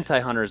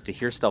anti-hunters to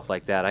hear stuff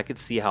like that, I could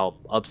see how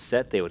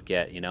upset they would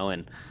get,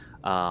 and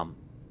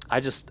I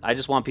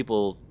just want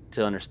people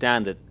to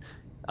understand that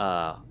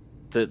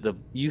the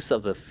use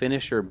of the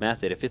finisher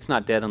method, if it's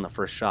not dead on the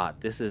first shot,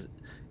 it's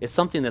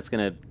something that's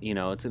gonna,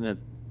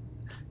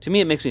 to me,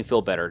 it makes me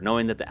feel better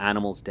knowing that the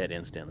animal's dead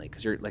instantly,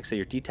 because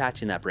you're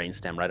detaching that brain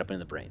stem right up in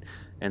the brain,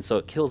 and so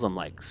it kills them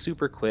like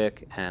super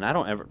quick. And I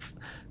don't ever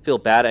feel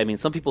bad. I mean,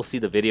 some people see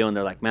the video and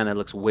they're like, man, that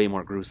looks way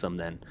more gruesome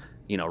than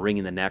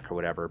wringing the neck or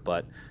whatever.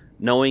 But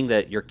knowing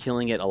that you're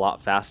killing it a lot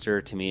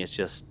faster, to me, it's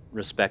just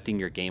respecting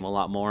your game a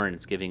lot more, and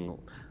it's giving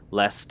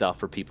less stuff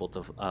for people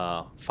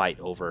to fight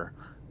over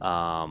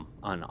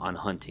on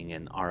hunting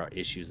and our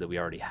issues that we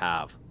already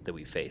have that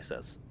we face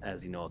as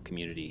a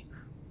community.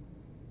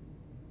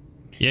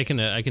 Yeah,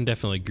 I can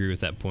definitely agree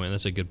with that point.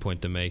 That's a good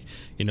point to make.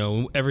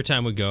 Every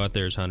time we go out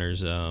there as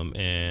hunters,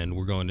 and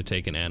we're going to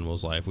take an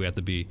animal's life, we have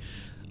to be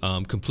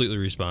completely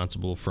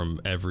responsible from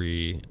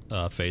every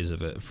phase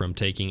of it, from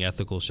taking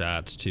ethical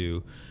shots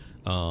to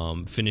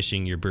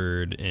finishing your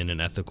bird in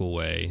an ethical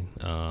way.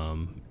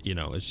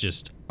 It's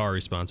just our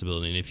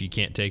responsibility, and if you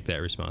can't take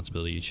that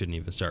responsibility, you shouldn't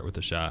even start with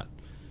a shot.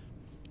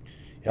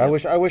 Yeah,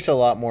 I wish a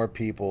lot more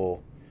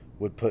people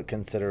would put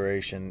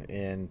consideration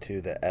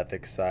into the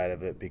ethics side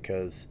of it,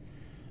 because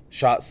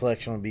shot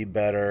selection would be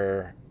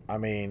better. I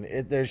mean,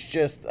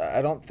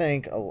 I don't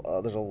think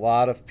there's a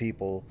lot of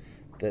people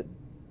that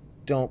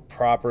don't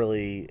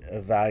properly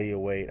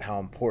evaluate how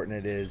important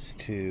it is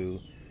to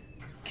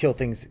kill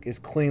things as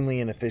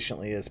cleanly and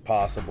efficiently as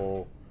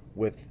possible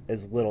with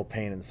as little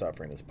pain and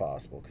suffering as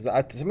possible.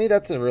 Because to me,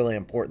 that's a really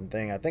important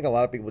thing. I think a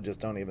lot of people just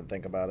don't even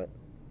think about it.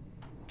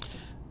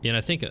 Yeah, and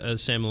I think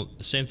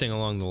same thing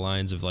along the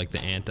lines of like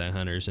the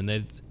anti-hunters, and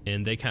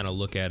they kind of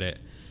look at it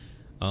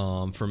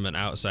from an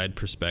outside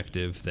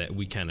perspective that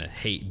we kind of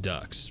hate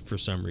ducks for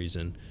some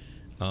reason.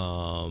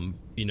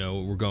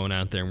 We're going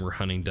out there and we're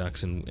hunting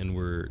ducks, and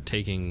we're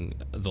taking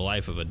the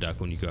life of a duck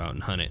when you go out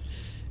and hunt it.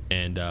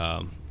 And,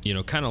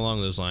 kind of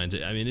along those lines,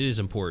 I mean, it is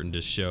important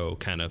to show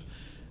kind of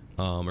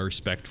a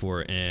respect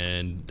for it.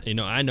 And,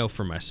 I know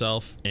for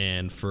myself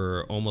and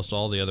for almost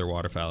all the other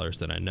waterfowlers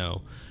that I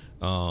know,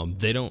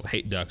 they don't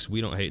hate ducks.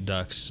 We don't hate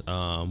ducks.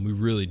 We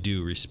really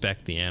do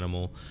respect the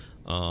animal.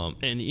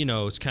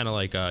 It's kind of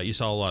like you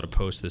saw a lot of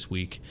posts this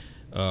week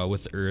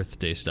with the Earth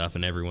Day stuff,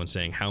 and everyone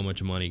saying how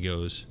much money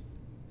goes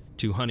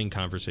to hunting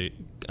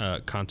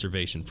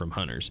conservation from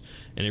hunters.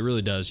 And it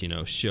really does,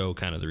 show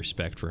kind of the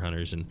respect for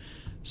hunters. And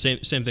same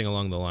thing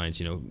along the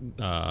lines,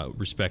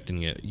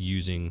 respecting it,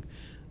 using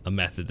a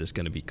method that's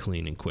going to be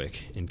clean and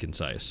quick and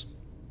concise.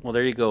 Well,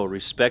 there you go.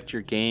 Respect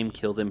your game,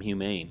 kill them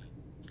humane.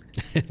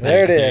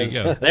 There it is.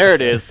 There you go. There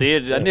it is. See,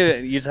 I knew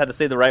it. You just had to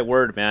say the right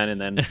word, man, and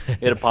then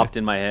it had popped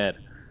in my head.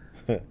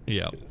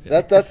 Yeah.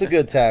 That's a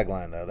good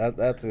tagline, though.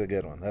 That's a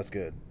good one. That's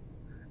good.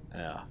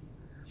 Yeah.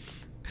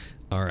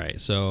 All right.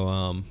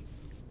 So,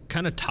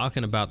 kind of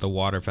talking about the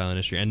waterfowl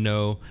industry, I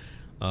know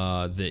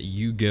that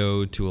you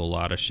go to a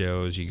lot of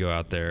shows. You go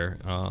out there.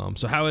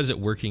 So how is it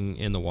working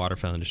in the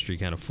waterfowl industry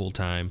kind of full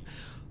time?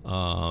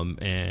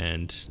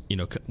 And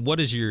what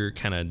is your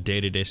kind of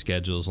day-to-day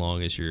schedule as well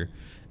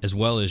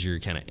as your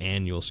kind of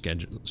annual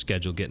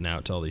schedule getting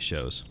out to all these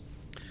shows?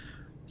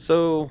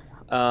 So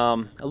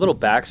a little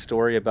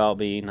backstory about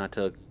me, not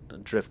to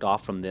drift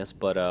off from this,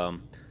 but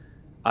I'm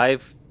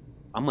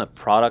a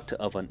product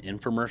of an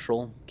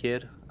infomercial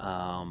kid.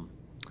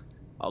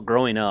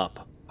 Growing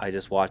up, I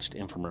just watched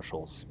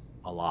infomercials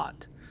a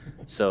lot.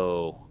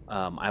 So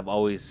I've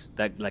always,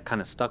 that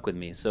kind of stuck with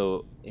me.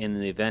 So in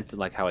the event,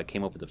 like how I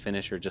came up with the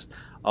finisher, just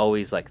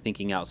always like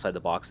thinking outside the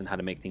box and how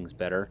to make things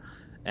better.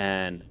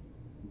 And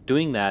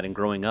doing that and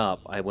growing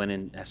up, I went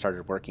in, I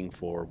started working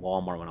for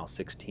Walmart when I was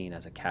 16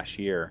 as a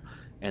cashier,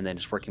 and then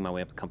just working my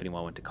way up the company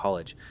while I went to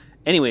college.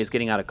 Anyways,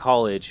 getting out of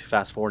college,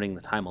 fast forwarding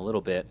the time a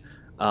little bit,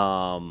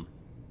 I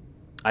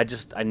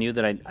knew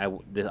that I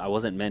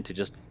wasn't meant to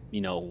just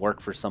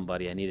work for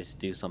somebody. I needed to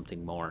do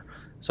something more.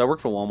 So I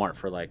worked for Walmart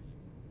for I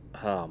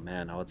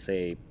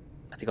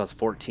think I was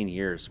 14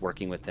 years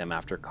working with them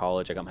after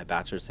college. I got my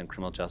bachelor's in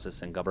criminal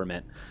justice and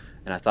government,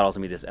 and I thought I was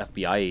gonna be this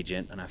FBI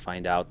agent, and I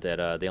find out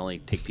that they only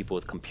take people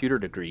with computer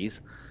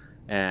degrees,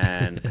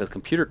 and because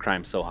computer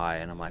crime's so high,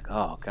 and I'm like,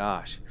 oh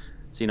gosh.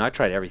 So I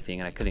tried everything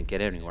and I couldn't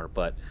get anywhere,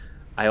 but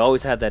I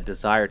always had that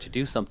desire to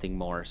do something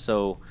more.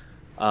 So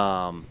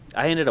I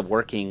ended up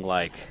working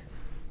like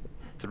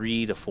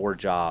 3 to 4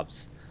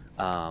 jobs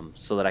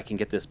so that I can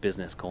get this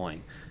business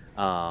going.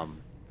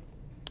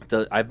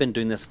 I've been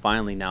doing this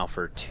finally now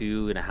for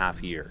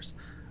 2.5 years.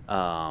 So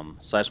I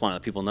just want to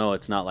let people know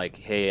it's not like,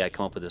 hey, I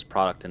come up with this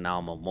product and now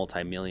I'm a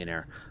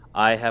multimillionaire.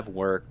 I have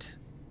worked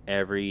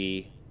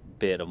every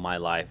bit of my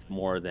life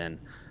more than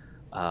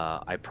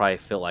I probably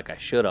feel like I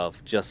should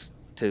have, just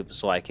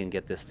so I can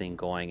get this thing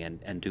going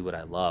and do what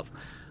I love.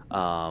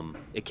 I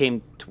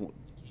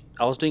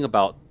was doing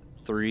about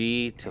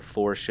 3 to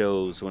 4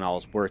 shows when I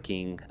was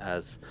working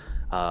as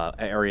an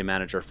area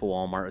manager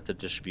for Walmart at the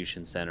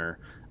distribution center.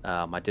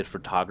 I did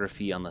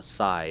photography on the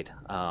side,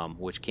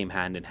 which came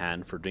hand in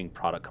hand for doing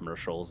product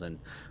commercials and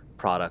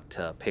product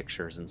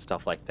pictures and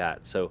stuff like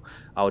that. So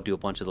I would do a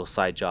bunch of those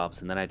side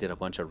jobs, and then I did a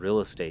bunch of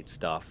real estate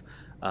stuff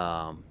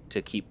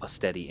to keep a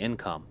steady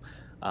income.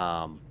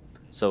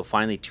 So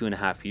finally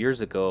 2.5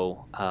 years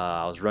ago,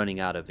 I was running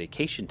out of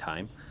vacation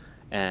time,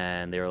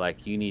 and they were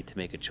like, you need to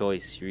make a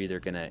choice. You're either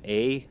going to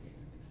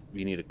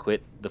you need to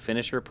quit the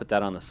finisher, put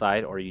that on the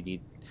side, or you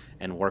need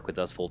and work with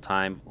us full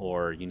time,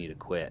 or you need to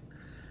quit.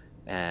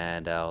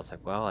 And I was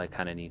like, well, I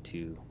kind of need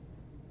to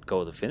go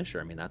with the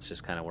finisher. I mean, that's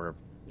just kind of where,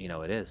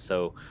 it is.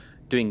 So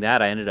doing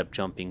that, I ended up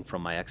jumping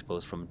from my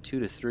expos from 2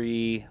 to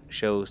 3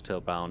 shows to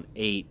around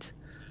 8.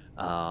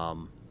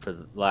 For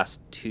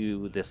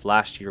the this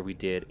last year, we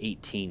did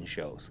 18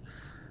 shows.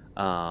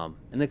 And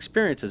the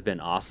experience has been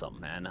awesome,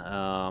 man.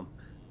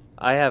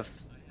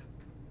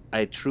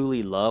 I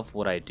truly love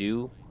what I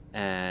do.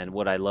 And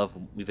what I love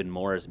even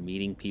more is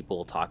meeting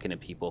people, talking to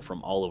people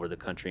from all over the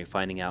country,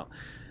 finding out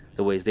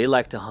the ways they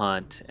like to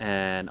hunt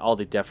and all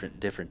the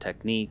different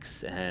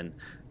techniques, and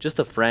just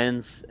the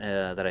friends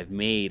that I've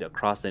made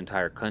across the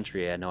entire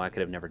country. I know I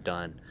could have never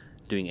done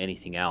doing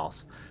anything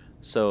else.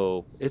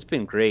 So it's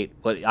been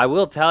great. But I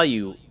will tell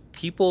you,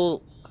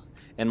 people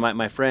and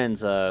my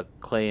friends,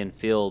 Clay and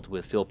Field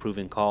with Field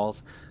Proven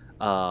Calls,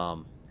 I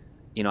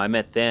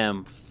met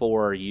them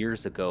 4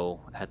 years ago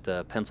at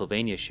the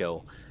Pennsylvania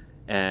show,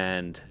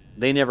 and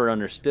they never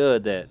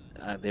understood that.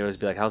 They always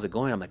be like, how's it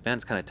going? I'm like, man,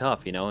 it's kind of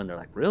tough, and they're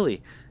like,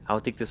 really? I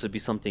would think this would be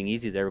something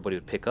easy that everybody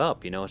would pick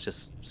up, it's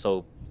just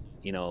so,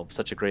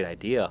 such a great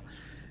idea.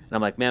 And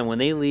I'm like, man, when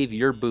they leave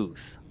your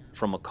booth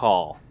from a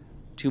call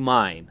to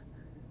mine,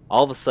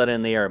 all of a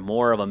sudden they are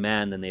more of a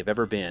man than they've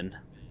ever been,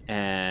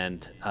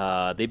 and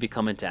they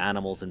become into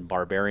animals and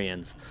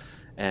barbarians.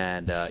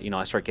 And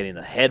I start getting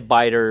the head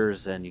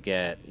biters, and you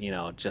get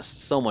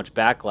just so much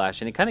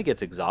backlash, and it kind of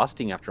gets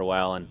exhausting after a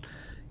while. And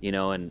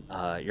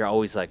you're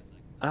always like,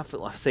 I don't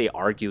feel- I say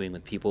arguing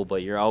with people,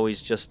 but you're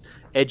always just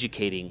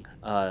educating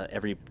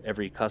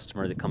every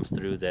customer that comes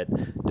through that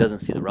doesn't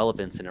see the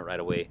relevance in it right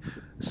away.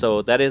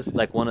 So that is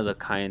like one of the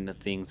kind of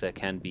things that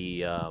can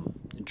be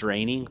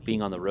draining,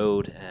 being on the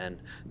road, and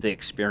the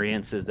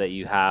experiences that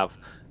you have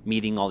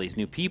meeting all these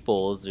new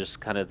people is just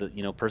kind of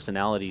the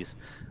personalities.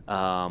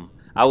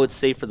 I would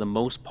say for the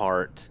most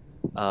part,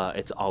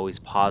 it's always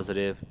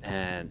positive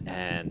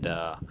and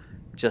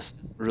just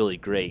really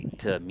great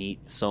to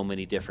meet so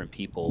many different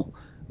people.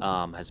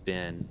 Has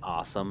been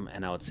awesome,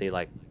 and I would say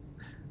like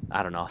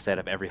I don't know, say out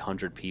of every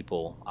 100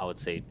 people, I would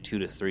say 2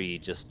 to 3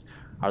 just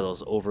are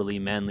those overly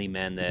manly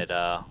men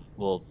that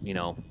will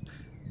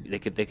they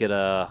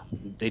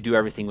do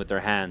everything with their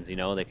hands.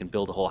 They can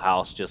build a whole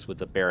house just with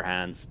the bare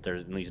hands.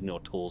 There's no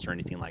tools or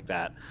anything like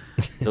that.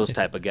 Those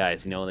type of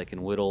guys, they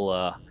can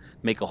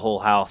make a whole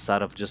house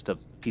out of just a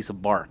piece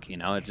of bark.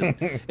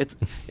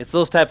 It's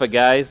those type of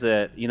guys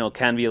that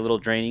can be a little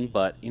draining,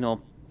 but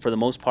for the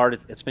most part,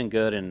 it's been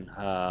good, and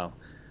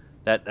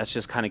that's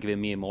just kind of giving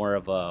me more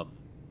of a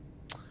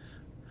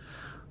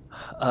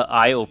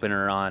eye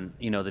opener on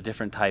the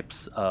different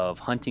types of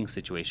hunting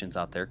situations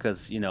out there,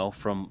 because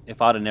from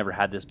if I'd have never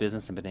had this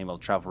business and been able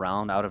to travel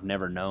around, I would have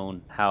never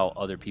known how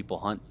other people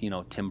hunt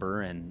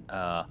timber, and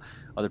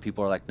other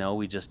people are like, no,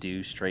 we just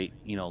do straight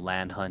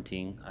land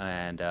hunting,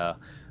 and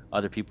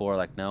other people are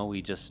like, no,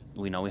 we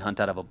hunt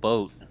out of a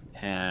boat.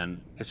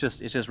 And it's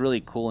just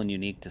really cool and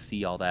unique to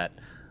see all that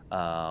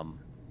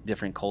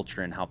different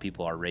culture and how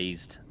people are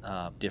raised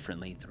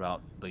differently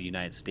throughout the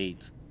United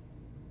States.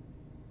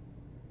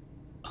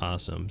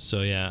 Awesome.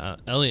 So yeah,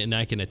 Elliot and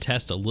I can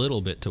attest a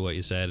little bit to what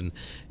you said,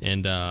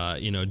 and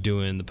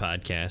doing the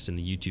podcast and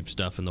the YouTube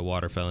stuff in the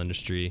waterfowl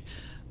industry,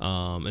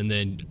 and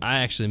then I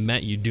actually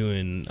met you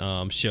doing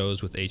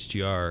shows with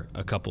HTR,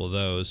 a couple of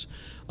those,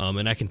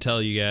 and I can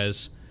tell you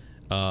guys,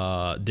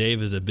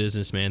 Dave is a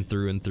businessman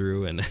through and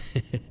through, and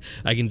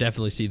I can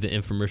definitely see the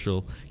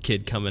infomercial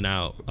kid coming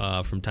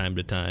out from time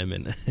to time,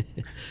 and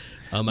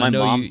my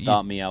mom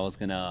thought I was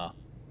gonna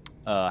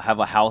have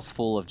a house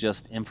full of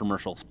just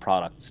infomercials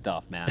product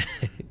stuff, man.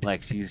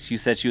 Like she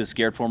said she was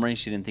scared for me.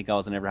 She didn't think I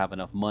was gonna ever have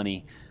enough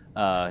money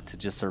to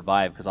just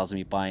survive, because I was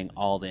gonna be buying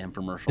all the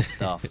infomercial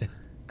stuff,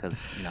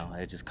 because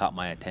it just caught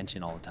my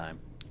attention all the time.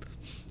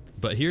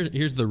 But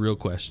here's the real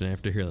question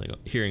after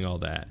hearing all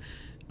that.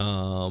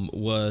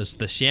 Was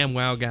the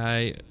ShamWow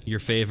guy your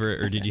favorite,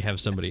 or did you have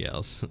somebody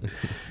else?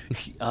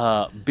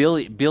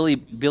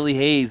 Billy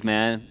Hayes,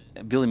 man.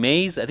 Billy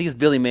Mays, I think it's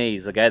Billy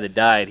Mays, the guy that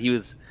died. He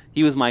was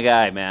my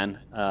guy, man.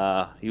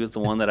 He was the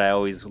one that I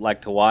always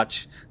liked to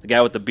watch. The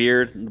guy with the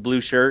beard and the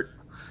blue shirt.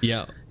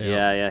 Yeah.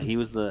 He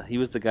was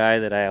the guy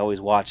that I always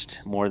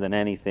watched more than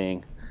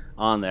anything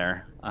on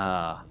there.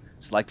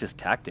 Just liked his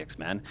tactics,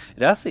 man.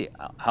 It actually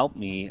helped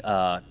me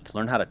to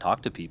learn how to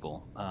talk to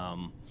people.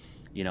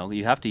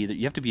 You have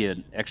to be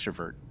an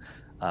extrovert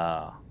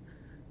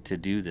to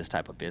do this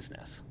type of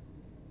business.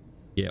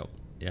 Yeah,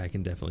 I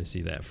can definitely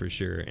see that for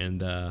sure.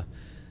 And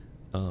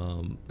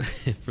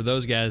for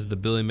those guys, the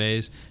Billy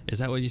Mays, is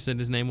that what you said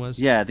his name was?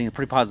 Yeah, I think it's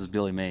pretty positive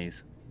Billy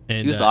Mays.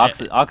 And he was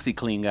the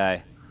OxyClean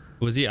guy.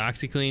 Was he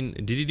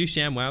OxyClean? Did he do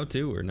ShamWow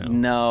too, or no?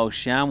 No,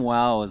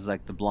 ShamWow was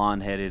like the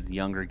blonde-headed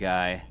younger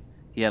guy.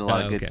 He had a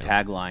lot of good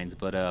taglines,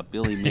 but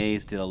Billy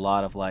Mays did a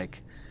lot of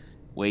like,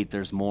 wait,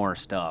 there's more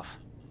stuff.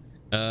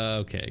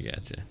 Okay,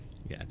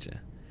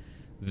 gotcha.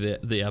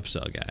 The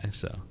upsell guy.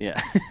 So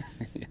yeah.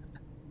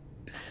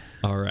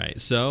 All right,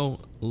 so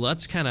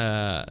let's kind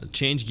of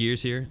change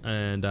gears here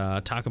and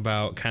talk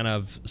about kind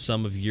of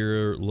some of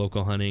your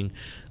local hunting.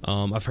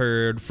 I've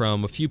heard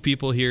from a few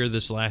people here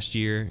this last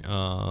year,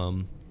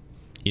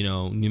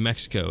 New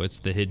Mexico, it's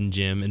the hidden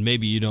gem, and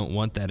maybe you don't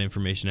want that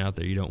information out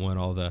there. You don't want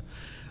all the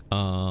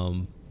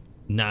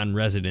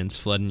non-residents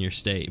flooding your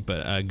state,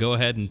 but go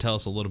ahead and tell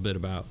us a little bit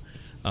about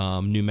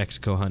New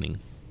Mexico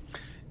hunting.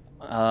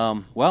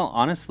 Well,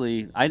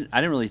 honestly, I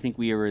didn't really think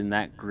we were in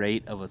that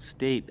great of a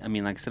state. I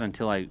mean, like I said,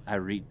 until I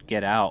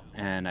get out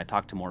and I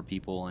talk to more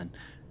people, and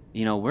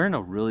we're in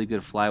a really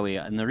good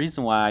flyway. And the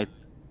reason why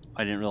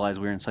I didn't realize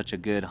we were in such a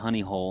good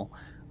honey hole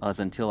was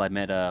until I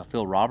met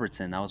Phil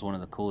Robertson. That was one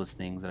of the coolest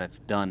things that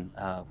I've done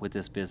with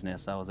this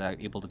business. I was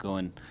able to go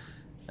and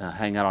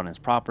hang out on his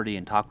property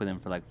and talk with him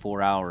for like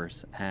 4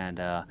 hours, and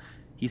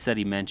he said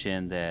he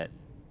mentioned that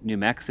New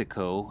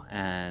Mexico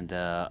and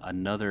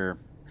another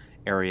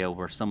area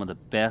were some of the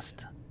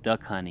best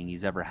duck hunting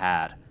he's ever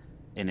had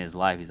in his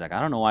life. He's like, I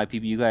don't know why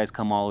you guys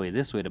come all the way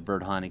this way to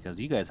bird hunting, because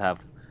you guys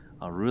have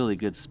a really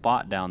good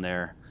spot down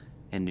there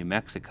in New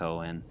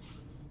Mexico. And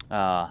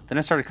then I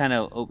started kind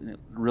of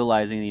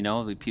realizing,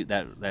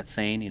 that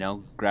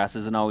saying, grass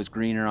isn't always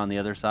greener on the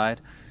other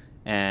side,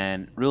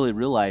 and really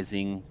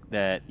realizing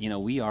that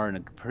we are in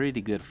a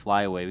pretty good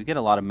flyaway. We get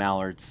a lot of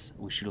mallards,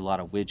 we shoot a lot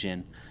of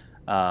widgeon.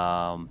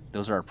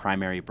 Those are our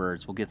primary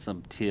birds. We'll get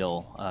some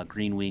teal,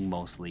 green wing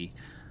mostly,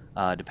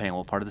 depending on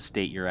what part of the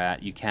state you're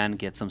at. You can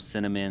get some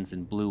cinnamons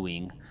and blue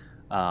wing,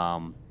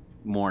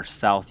 more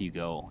south you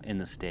go in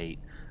the state.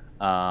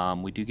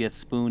 We do get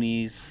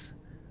spoonies,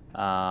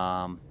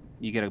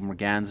 You get a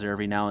merganser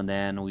every now and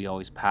then. We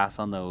always pass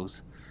on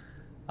those.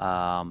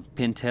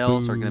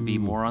 Pintails are going to be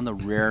more on the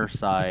rare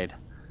side,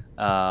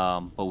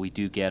 but we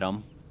do get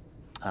them.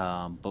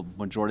 But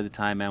majority of the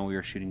time, man, we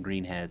are shooting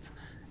greenheads.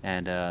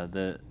 And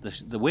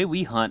the way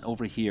we hunt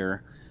over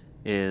here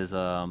is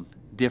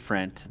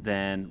different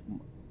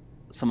than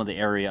some of the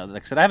area.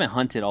 Like I said, I haven't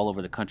hunted all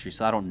over the country,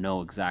 so I don't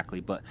know exactly.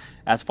 But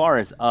as far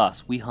as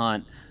us, we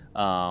hunt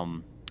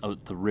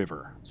the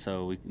river.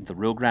 So the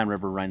Rio Grande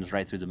River runs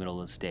right through the middle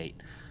of the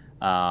state.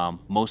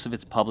 Most of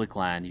it's public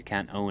land. You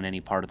can't own any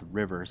part of the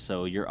river,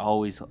 so you're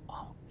always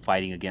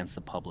fighting against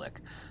the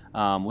public,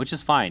 which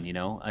is fine.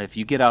 If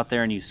you get out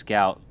there and you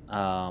scout, like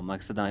I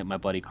said, my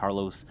buddy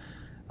Carlos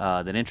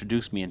that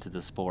introduced me into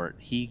the sport,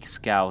 he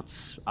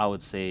scouts, I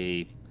would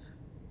say,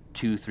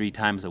 2-3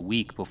 times a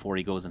week before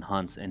he goes and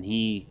hunts, and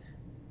he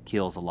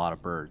kills a lot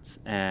of birds.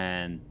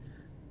 And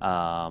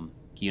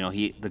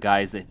the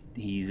guys that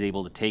he's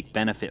able to take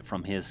benefit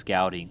from his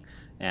scouting.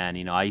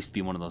 And I used to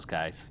be one of those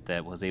guys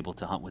that was able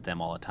to hunt with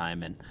them all the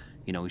time, and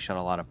we shot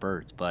a lot of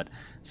birds. But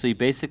so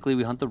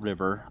we hunt the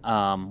river.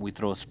 We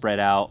throw a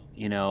spread out,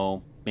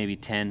 maybe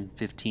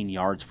 10-15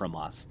 yards from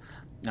us,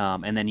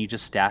 and then you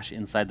just stash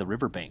inside the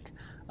riverbank,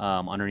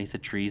 underneath the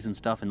trees and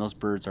stuff. And those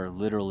birds are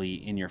literally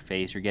in your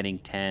face. You're getting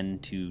 10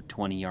 to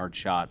 20 yard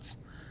shots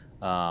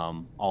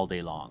all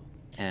day long.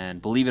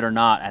 And believe it or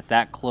not, at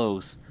that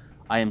close,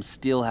 I am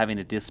still having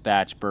to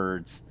dispatch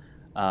birds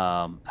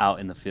out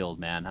in the field,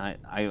 man.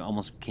 I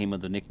almost came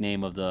with the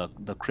nickname of the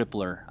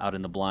crippler out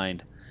in the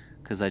blind,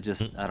 because I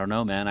don't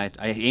know, man. I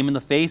aim in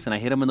the face and I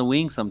hit them in the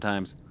wing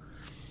sometimes.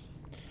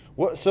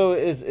 What? So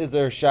is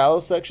there shallow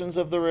sections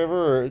of the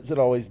river, or is it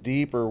always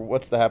deep, or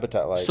what's the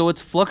habitat like? So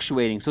it's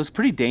fluctuating. So it's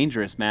pretty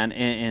dangerous, man,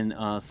 in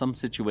some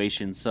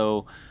situations.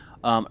 So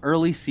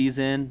early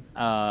season,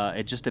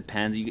 it just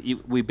depends.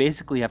 We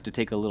basically have to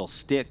take a little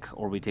stick,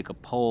 or we take a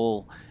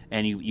pole,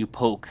 and you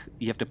poke.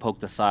 You have to poke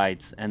the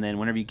sides, and then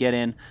whenever you get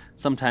in,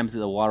 sometimes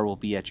the water will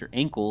be at your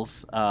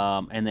ankles,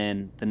 and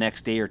then the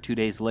next day or 2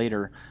 days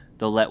later,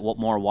 they'll let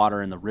more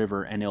water in the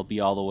river, and it'll be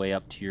all the way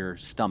up to your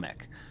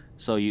stomach.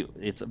 So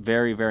it's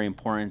very, very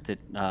important that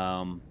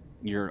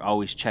you're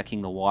always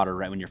checking the water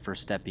right when you're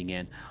first stepping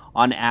in.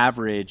 On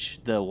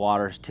average, the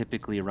water is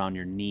typically around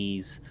your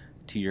knees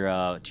to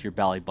your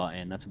belly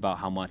button. That's about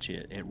how much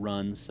it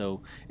runs.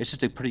 So it's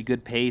just a pretty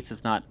good pace.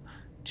 It's not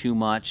too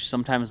much.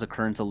 Sometimes the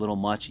current's a little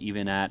much,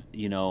 even at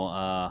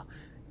your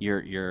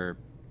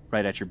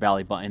right at your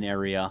belly button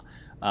area,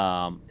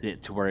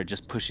 to where it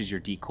just pushes your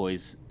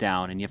decoys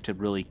down, and you have to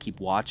really keep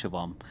watch of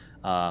them.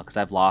 Because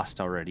I've lost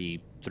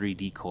already 3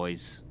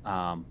 decoys.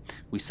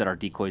 We set our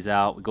decoys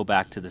out, we go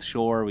back to the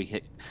shore,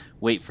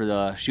 wait for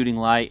the shooting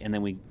light, and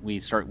then we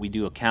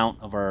do a count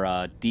of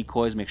our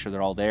decoys, make sure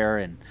they're all there,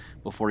 and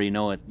before you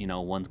know it,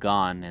 one's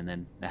gone. And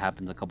then it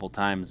happens a couple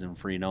times, and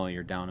before you know it,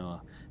 you're down to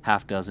a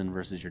half dozen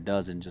versus your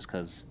dozen, just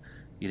because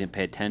you didn't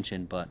pay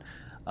attention. But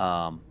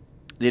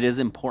it is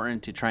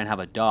important to try and have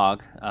a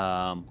dog,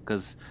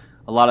 because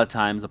a lot of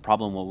times the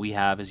problem what we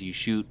have is you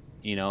shoot,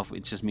 if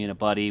it's just me and a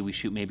buddy, we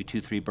shoot maybe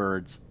 2-3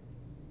 birds.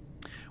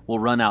 We'll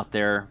run out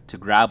there to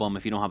grab them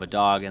if you don't have a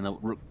dog, and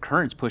the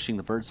current's pushing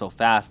the bird so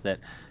fast that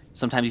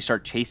sometimes you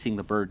start chasing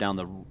the bird down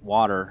the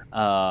water,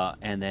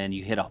 and then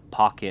you hit a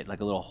pocket,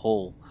 like a little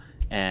hole,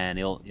 and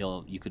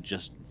you could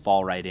just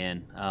fall right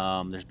in.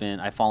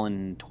 I've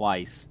fallen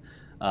twice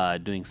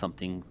doing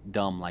something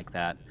dumb like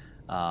that,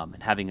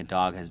 and having a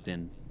dog has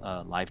been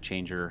a life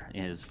changer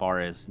as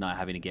far as not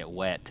having to get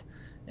wet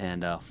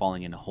and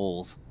falling into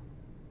holes.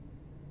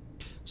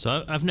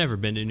 So I've never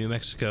been to New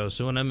Mexico,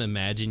 so when I'm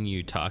imagining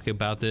you talk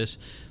about this,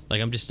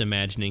 like I'm just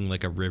imagining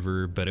like a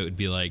river, but it would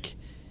be like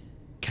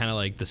kind of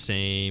like the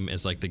same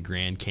as like the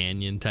Grand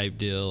Canyon type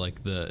deal, like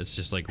it's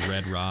just like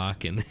red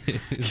rock, and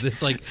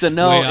it's like so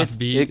no, way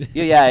offbeat.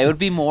 It would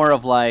be more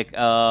of like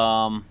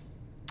I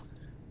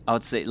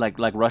would say like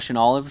Russian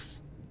olive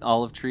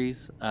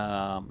trees. You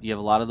have a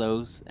lot of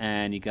those,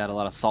 and you got a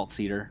lot of salt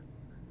cedar.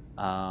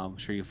 I'm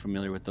sure you're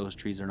familiar with those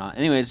trees or not.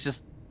 Anyway, it's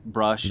just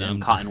brush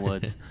and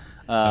cottonwoods.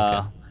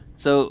 Okay.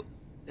 So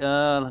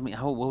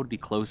what would be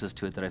closest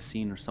to it that I've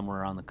seen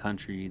somewhere around the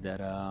country that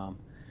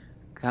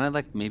kind of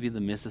like maybe the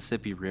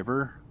Mississippi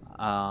River.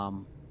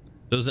 So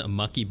is it a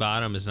mucky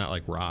bottom? It's not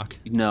like rock?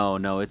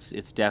 No, it's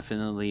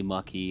definitely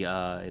mucky.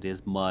 It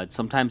is mud.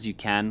 Sometimes you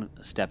can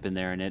step in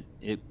there, and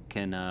it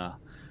can.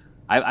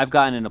 I've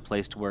gotten in a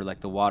place to where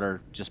like the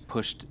water just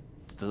pushed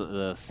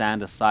the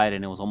sand aside,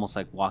 and it was almost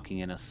like walking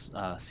in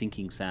a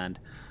sinking sand.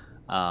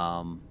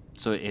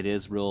 So it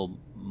is real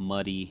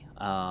muddy,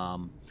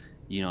 and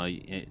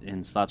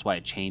so that's why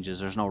it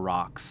changes. There's no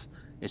rocks.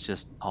 It's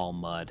just all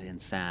mud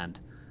and sand.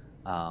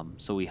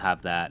 So we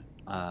have that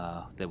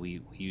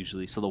we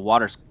usually. So the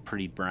water's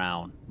pretty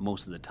brown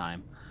most of the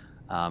time,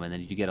 and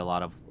then you get a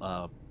lot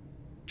of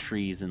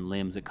trees and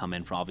limbs that come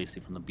in from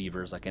the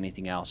beavers, like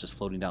anything else, just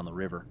floating down the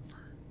river.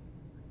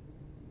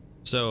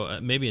 So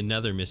maybe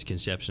another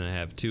misconception I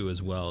have too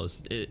as well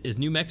is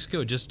New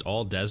Mexico just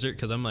all desert?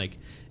 Because I'm like,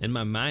 in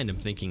my mind, I'm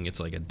thinking it's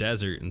like a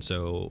desert, and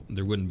so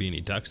there wouldn't be any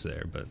ducks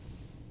there. But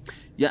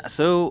yeah,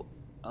 so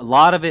A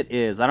lot of it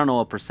is. I don't know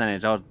what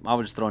percentage. I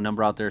would just throw a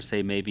number out there.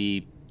 Say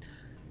maybe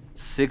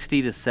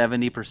 60 to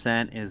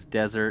 70% is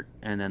desert,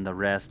 and then the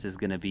rest is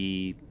going to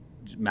be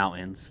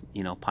mountains.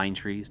 Pine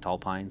trees, tall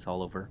pines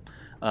all over.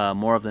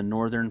 More of the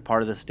northern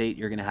part of the state,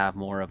 you're going to have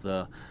more of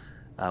the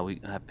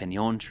we have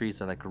pinon trees,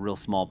 so like a real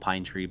small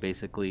pine tree,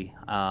 basically.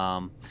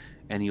 And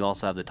you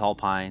also have the tall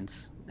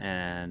pines,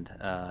 and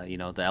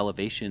the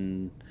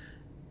elevation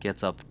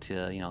gets up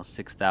to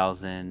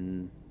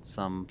 6,000,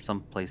 some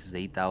places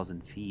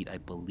 8,000 feet, I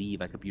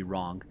believe. I could be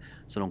wrong,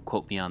 so don't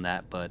quote me on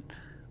that. But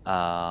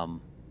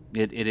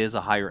it is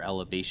a higher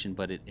elevation,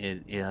 but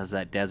it has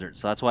that desert,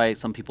 so that's why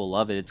some people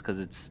love it. It's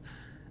because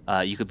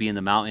you could be in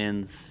the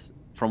mountains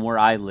from where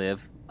I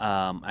live.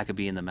 I could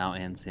be in the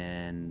mountains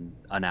in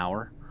an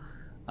hour,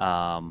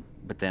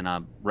 but then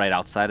I'm right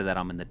outside of that.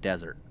 I'm in the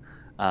desert.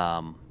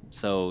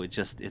 So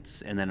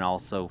and then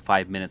also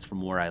 5 minutes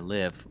from where I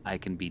live, I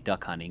can be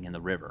duck hunting in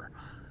the river.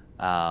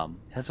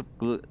 It's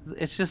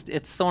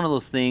one of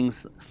those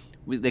things.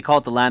 They call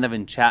it the land of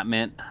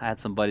enchantment. I had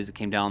some buddies that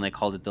came down. They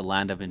called it the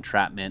land of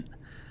entrapment.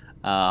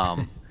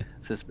 So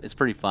it's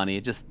pretty funny.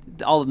 It just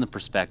all in the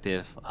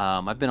perspective.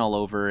 I've been all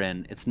over,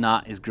 and it's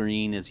not as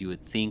green as you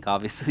would think.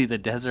 Obviously, the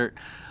desert.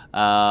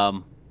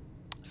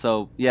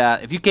 So yeah,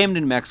 if you came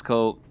to New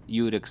Mexico,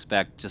 you would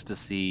expect just to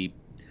see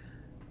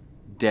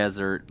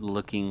desert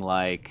looking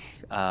like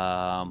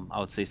I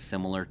would say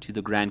similar to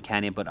the Grand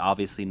Canyon, but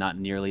obviously not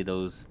nearly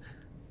those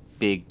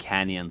big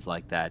canyons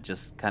like that.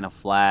 Just kind of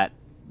flat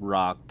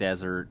rock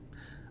desert.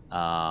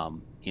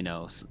 Not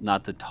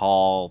the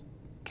tall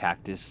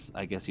cactus,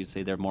 I guess you'd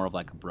say. They're more of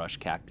like a brush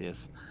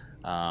cactus,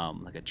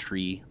 like a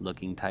tree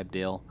looking type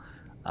deal,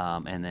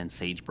 and then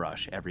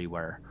sagebrush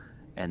everywhere,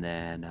 and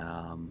then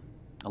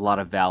a lot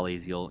of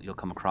valleys you'll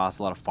come across,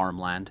 a lot of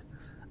farmland.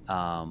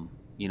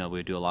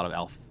 We do a lot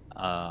of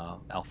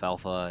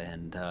alfalfa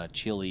and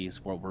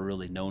chilies, what we're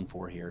really known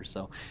for here.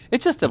 So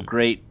it's just a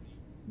great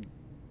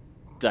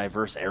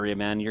diverse area,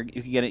 man. You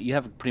can get it. You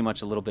have pretty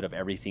much a little bit of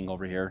everything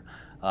over here.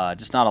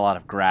 Just not a lot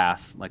of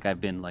grass. Like I've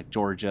been like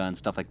Georgia and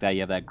stuff like that. You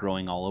have that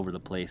growing all over the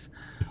place.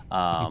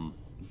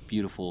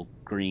 Beautiful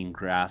green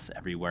grass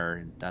everywhere,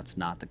 and that's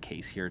not the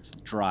case here. It's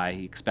dry.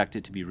 You expect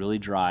it to be really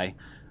dry.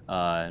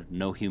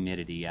 No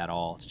humidity at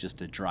all. It's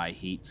just a dry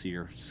heat, so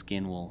your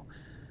skin will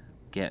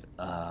get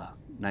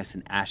nice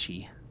and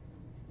ashy.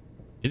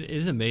 It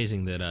is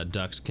amazing that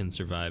ducks can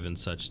survive in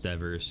such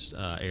diverse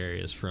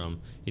areas,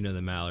 from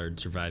the mallard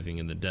surviving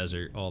in the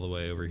desert all the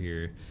way over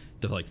here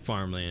to like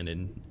farmland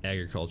and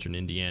agriculture in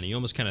Indiana. You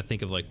almost kind of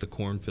think of like the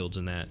cornfields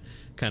and that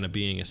kind of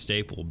being a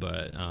staple,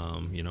 but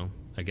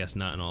I guess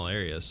not in all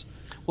areas.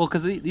 Well,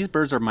 because these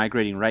birds are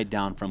migrating right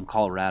down from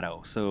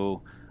Colorado,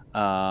 so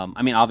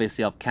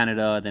obviously up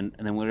Canada, and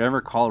then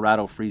whenever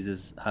Colorado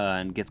freezes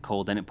and gets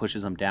cold, then it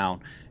pushes them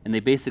down, and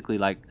they basically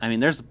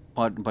there's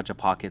a bunch of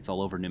pockets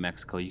all over New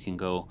Mexico. You can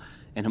go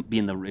and be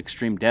in the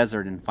extreme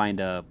desert and find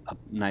a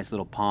nice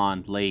little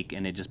pond, lake,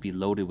 and it just be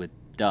loaded with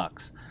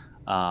ducks.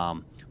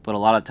 But a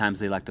lot of times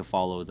they like to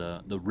follow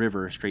the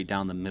river straight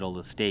down the middle of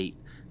the state,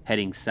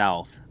 heading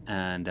south,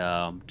 and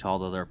to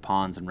all of their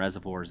ponds and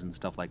reservoirs and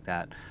stuff like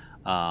that.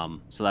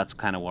 So that's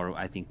kind of where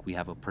I think we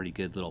have a pretty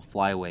good little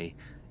flyway.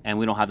 And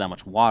we don't have that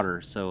much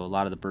water, so a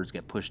lot of the birds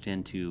get pushed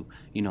into,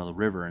 the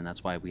river, and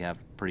that's why we have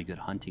pretty good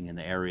hunting in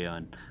the area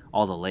and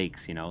all the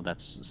lakes.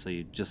 So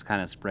you just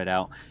kind of spread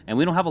out. And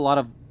we don't have a lot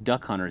of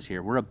duck hunters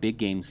here. We're a big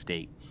game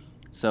state,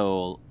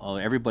 so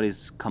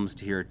everybody's comes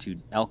to here to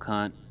elk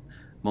hunt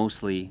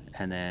mostly,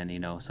 and then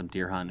some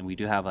deer hunt. And we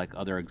do have like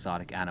other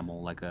exotic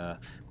animal, like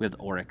we have the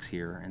oryx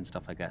here and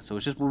stuff like that. So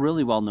we're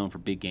really well known for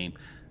big game.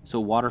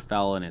 So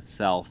waterfowl in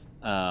itself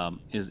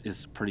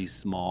is pretty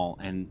small,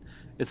 and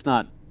it's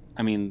not.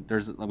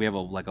 We have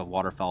a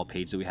waterfowl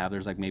page that we have.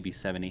 There's like maybe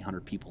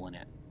 700-800 people in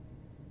it.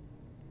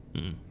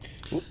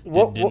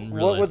 What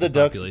were the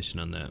ducks? Population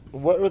on that?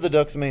 What were the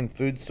ducks' main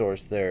food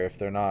source there? If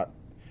they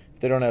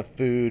don't have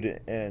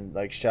food in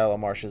like shallow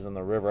marshes in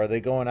the river, are they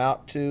going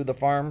out to the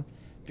farm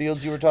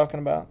fields you were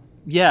talking about?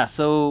 Yeah.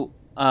 So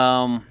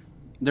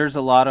there's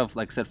a lot of,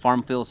 like I said,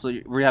 farm fields. So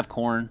we have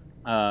corn,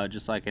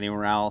 just like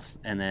anywhere else,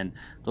 and then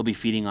they'll be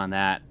feeding on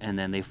that, and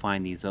then they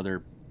find these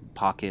other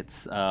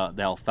pockets, the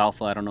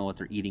alfalfa. I don't know what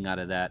they're eating out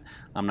of that.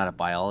 I'm not a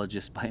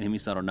biologist by any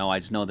means, so I don't know. I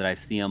just know that I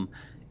see them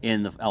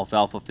in the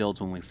alfalfa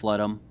fields when we flood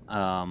them.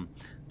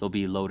 They'll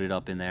be loaded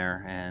up in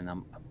there, and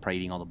I'm probably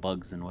eating all the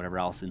bugs and whatever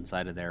else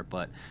inside of there.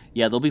 But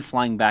yeah, they'll be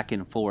flying back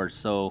and forth.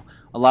 So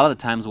a lot of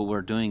the times what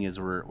we're doing is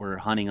we're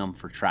hunting them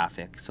for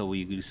traffic. So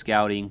we do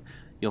scouting.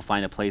 You'll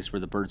find a place where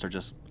the birds are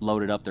just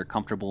loaded up. They're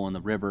comfortable in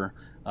the river.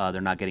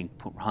 They're not getting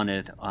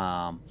hunted,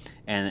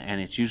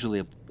 and it's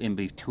usually in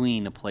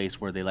between a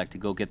place where they like to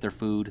go get their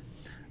food,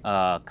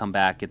 come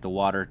back, get the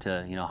water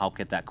to help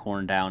get that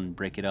corn down and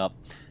break it up,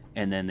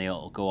 and then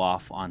they'll go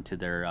off onto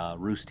their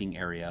roosting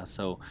area.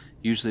 So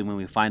usually when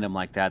we find them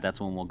like that, that's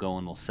when we'll go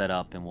and we'll set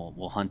up and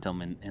we'll hunt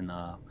them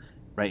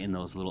right in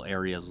those little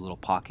areas, little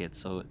pockets.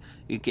 So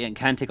it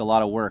can take a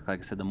lot of work. Like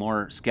I said, the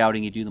more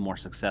scouting you do, the more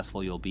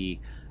successful you'll be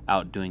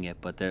out doing it.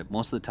 But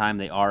most of the time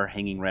they are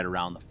hanging right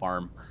around the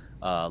farm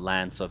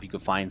land. So if you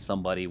could find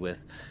somebody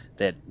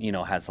that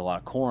has a lot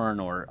of corn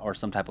or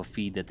some type of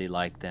feed that they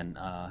like, then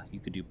you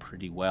could do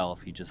pretty well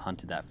if you just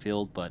hunted that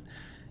field. But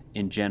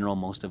in general,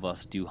 most of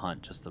us do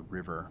hunt just the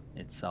river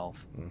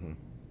itself. Mm-hmm.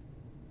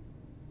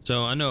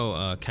 So I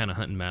know kind of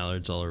hunting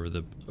mallards all over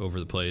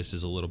the place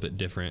is a little bit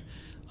different.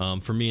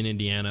 For me in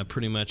Indiana,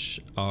 pretty much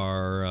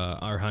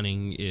our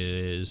hunting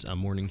is a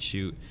morning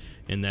shoot,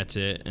 and that's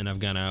it. And I've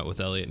gone out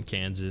with Elliot in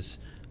Kansas.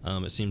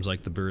 It seems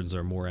like the birds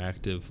are more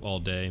active all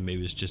day.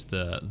 Maybe it's just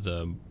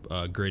the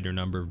greater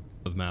number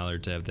of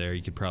mallards I have there.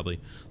 You could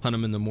probably hunt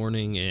them in the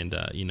morning, and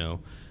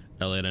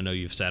Elliot, I know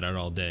you've sat out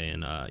all day,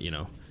 and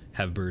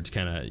have birds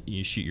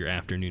you shoot your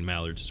afternoon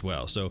mallards as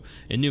well. So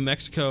in New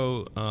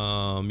Mexico,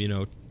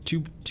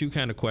 two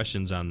kind of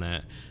questions on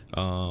that.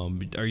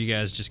 Are you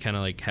guys just kind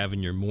of like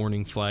having your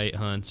morning flight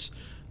hunts?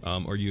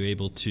 Are you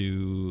able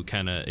to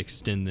kind of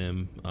extend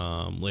them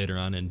later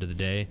on into the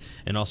day?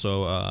 And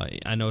also,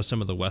 I know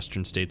some of the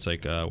western states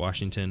like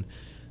Washington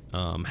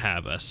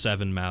have a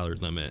 7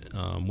 mallard limit.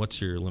 What's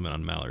your limit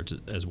on mallards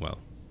as well?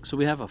 So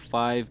we have a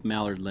 5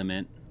 mallard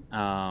limit.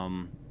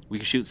 We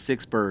can shoot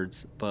 6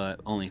 birds,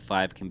 but only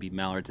 5 can be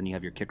mallards, and you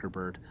have your kicker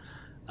bird.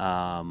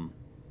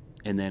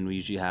 And then we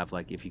usually have,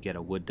 like, if you get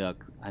a wood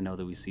duck, I know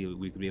that we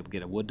could be able to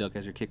get a wood duck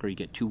as your kicker. You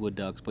get 2 wood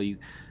ducks, but you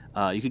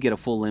could get a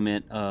full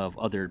limit of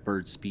other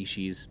bird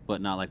species, but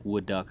not like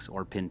wood ducks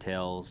or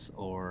pintails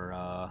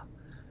or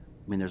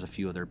there's a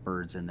few other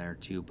birds in there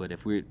too. But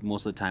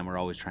most of the time we're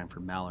always trying for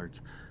mallards.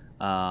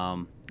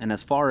 And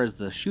as far as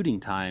the shooting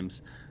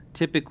times,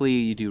 typically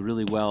you do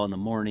really well in the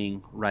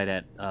morning,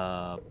 right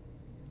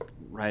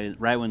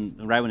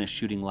when it's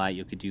shooting light.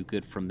 You could do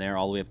good from there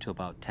all the way up to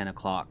about 10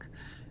 o'clock.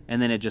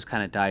 And then it just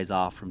kind of dies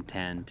off from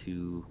 10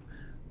 to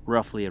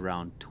roughly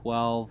around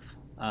 12.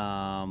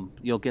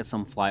 You'll get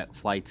some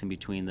flights in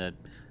between the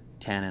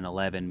 10 and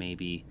 11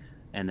 maybe.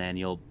 And then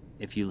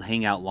if you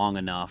hang out long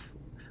enough,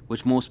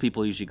 which most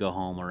people usually go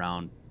home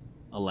around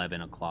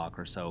 11 o'clock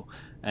or so.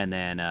 And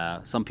then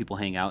some people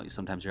hang out.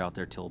 Sometimes you're out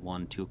there till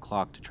 1, 2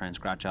 o'clock to try and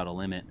scratch out a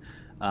limit.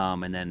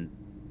 And then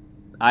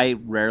I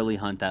rarely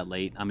hunt that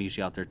late. I'm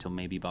usually out there till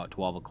maybe about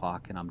 12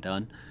 o'clock and I'm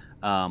done.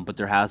 But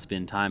there has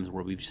been times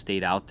where we've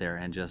stayed out there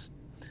and just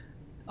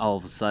all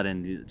of a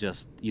sudden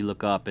you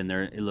look up and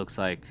it looks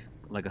like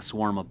a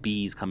swarm of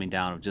bees coming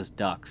down of just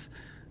ducks.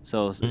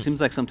 So it seems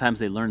like sometimes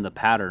they learn the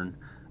pattern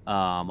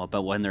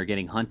about when they're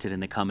getting hunted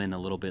and they come in a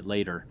little bit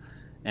later.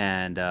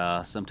 And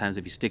sometimes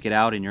if you stick it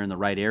out and you're in the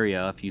right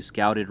area, if you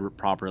scouted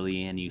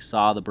properly and you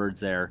saw the birds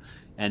there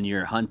and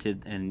you're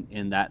hunted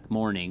in that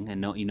morning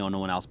and no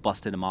one else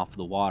busted them off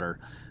the water,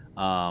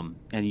 and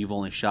you've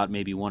only shot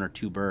maybe 1 or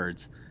 2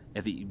 birds,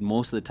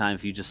 most of the time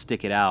if you just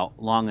stick it out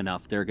long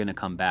enough, they're going to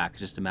come back. It's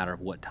just a matter of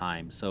what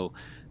time. So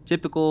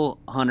typical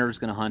hunter is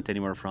going to hunt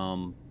anywhere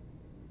from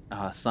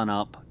sun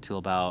up till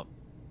about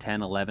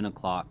 10, 11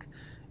 o'clock,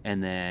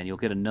 and then you'll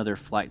get another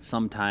flight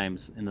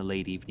sometimes in the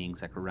late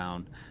evenings, like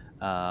around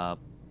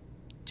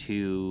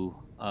 2,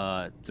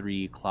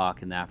 3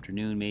 o'clock in the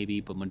afternoon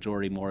maybe, but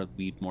majority more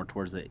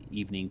towards the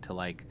evening to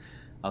like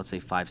I would say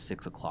 5,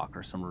 6 o'clock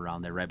or somewhere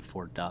around there, right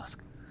before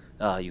dusk.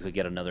 You could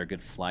get another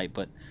good flight,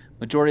 but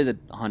majority of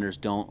the hunters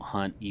don't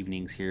hunt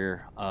evenings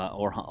here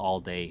or hunt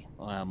all day.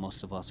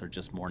 Most of us are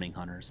just morning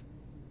hunters.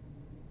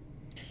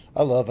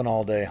 I love an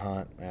all-day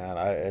hunt,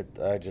 man.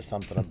 I just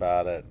something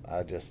about it.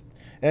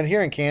 And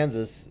here in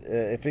Kansas,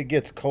 if it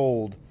gets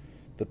cold,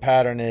 the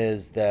pattern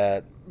is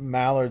that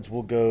mallards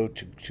will go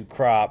to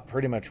crop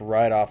pretty much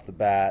right off the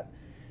bat,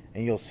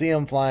 and you'll see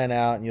them flying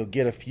out, and you'll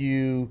get a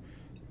few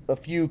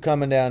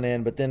coming down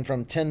in, but then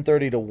from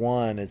 10:30 to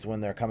 1 is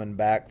when they're coming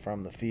back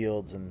from the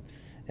fields, and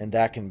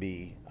that can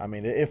be,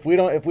 if we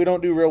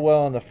don't do real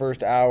well in the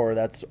first hour,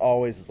 that's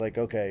always, it's like,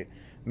 okay,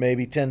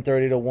 maybe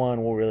 10:30 to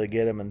 1 we'll really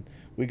get them, and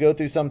we go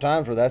through some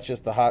times where that's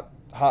just the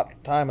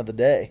hot time of the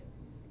day.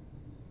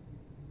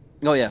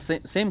 Oh yeah,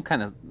 same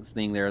kind of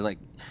thing there. Like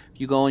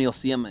you go and you'll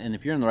see them, and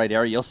if you're in the right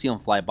area, you'll see them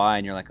fly by,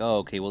 and you're like, oh,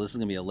 okay, well this is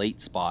gonna be a late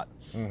spot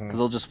because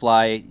they'll just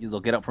fly. They'll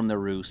get up from their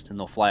roost and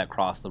they'll fly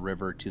across the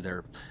river to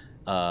their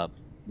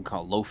we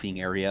call it loafing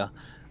area.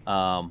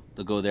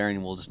 They'll go there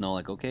and we'll just know,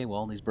 like, okay,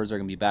 well these birds are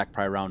gonna be back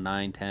probably around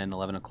 9, 10,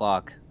 11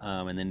 o'clock,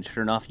 and then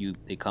sure enough,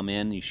 they come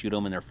in, you shoot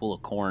them, and they're full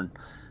of corn.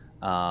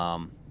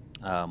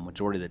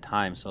 Majority of the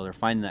time, so they're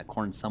finding that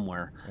corn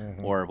somewhere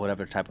or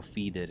whatever type of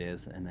feed it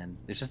is, and then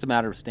it's just a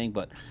matter of staying.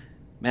 But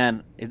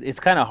man, it's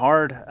kind of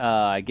hard,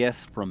 I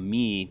guess, from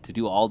me to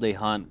do all day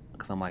hunt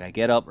because I'm like, I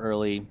get up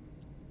early.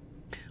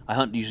 I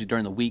hunt usually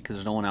during the week because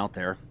there's no one out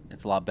there.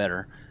 It's a lot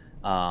better.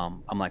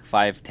 I'm like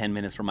 5-10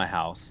 minutes from my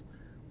house,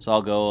 so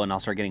I'll go and I'll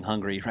start getting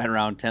hungry right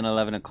around 10,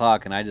 11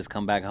 o'clock, and I just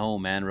come back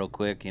home, man, real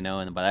quick, and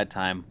then by that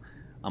time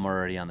I'm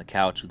already on the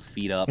couch with the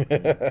feet up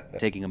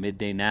taking a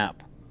midday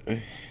nap.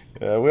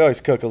 Yeah, we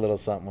always cook a little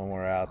something when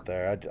we're out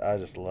there. I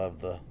just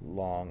love the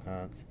long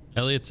hunts.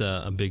 Elliot's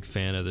a big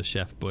fan of the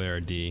Chef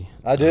Boyardee.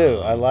 I do.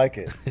 I like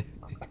it.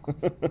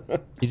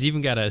 He's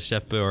even got a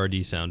Chef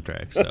Boyardee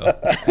soundtrack.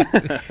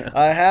 So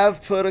I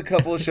have put a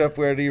couple of Chef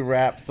Boyardee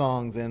rap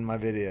songs in my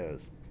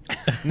videos.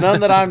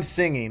 None that I'm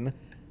singing,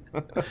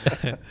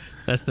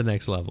 That's the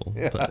next level.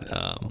 Yeah. But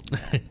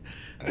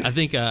I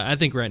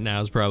think right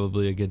now is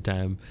probably a good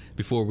time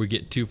before we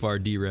get too far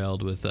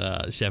derailed with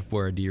Chef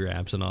Boyardee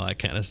wraps and all that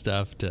kind of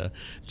stuff to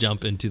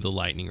jump into the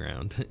lightning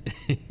round.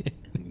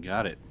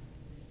 Got it.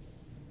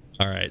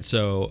 All right,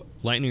 so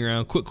lightning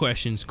round, quick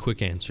questions,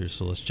 quick answers.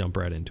 So let's jump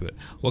right into it.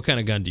 What kind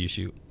of gun do you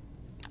shoot?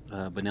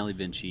 Benelli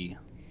Vinci.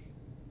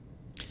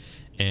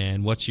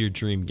 And what's your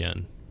dream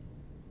gun?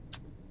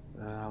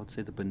 I would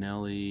say the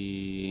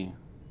Benelli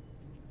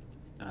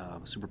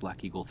Super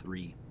Black Eagle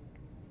 3.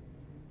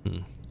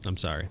 I'm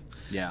sorry.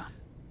 Yeah,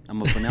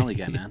 I'm a Benelli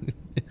guy, man.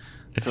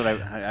 That's what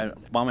I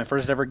bought my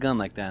first ever gun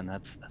like that, and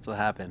that's what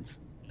happens.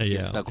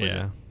 Get stuck with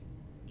it.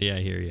 Yeah,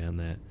 I hear you on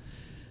that.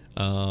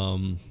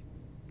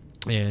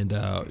 And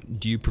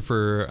do you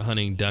prefer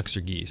hunting ducks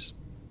or geese?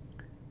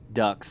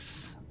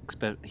 Ducks,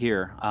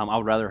 here. I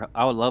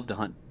would love to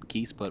hunt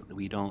geese, but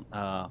we don't.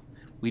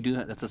 We do.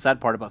 That's the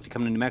sad part about if you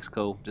come to New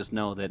Mexico. Just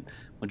know that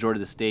majority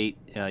of the state,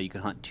 you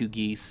can hunt 2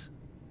 geese,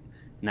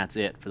 and that's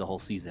it for the whole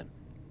season.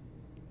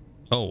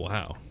 Oh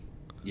wow.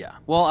 Yeah.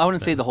 Well, I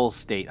wouldn't say the whole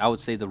state. I would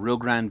say the Rio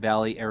Grande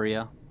Valley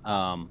area.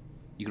 You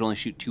could only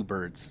shoot 2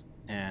 birds,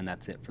 and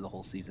that's it for the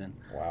whole season.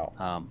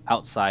 Wow.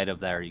 Outside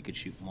of there, you could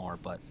shoot more,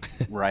 but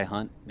where I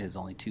hunt is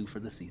only 2 for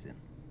the season.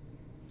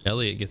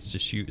 Elliot gets to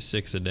shoot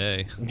 6 a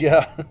day.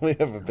 Yeah, we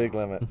have a big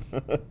limit.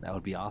 That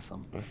would be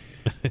awesome.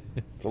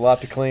 It's a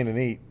lot to clean and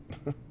eat.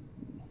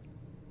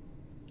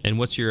 And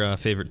what's your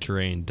favorite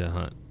terrain to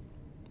hunt?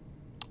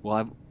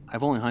 Well,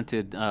 I've only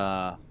hunted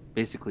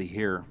basically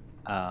here,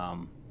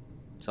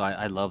 so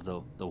I love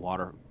the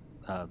water,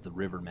 the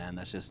river, man.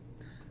 That's just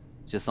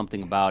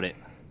something about it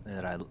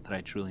that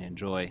I truly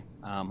enjoy.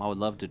 I would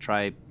love to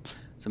try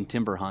some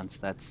timber hunts.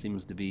 That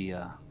seems to be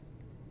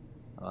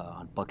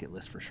on bucket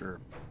list for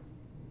sure.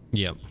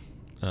 Yep.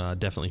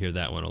 Definitely hear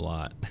that one a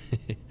lot.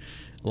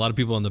 A lot of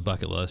people on the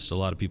bucket list. A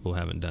lot of people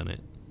haven't done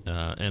it.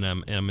 And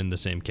I'm in the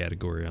same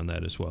category on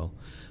that as well.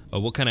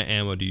 What kind of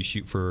ammo do you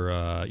shoot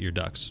for your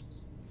ducks?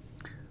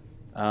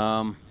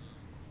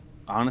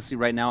 Honestly,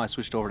 right now I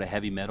switched over to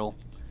heavy metal,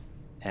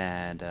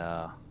 and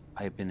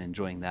I've been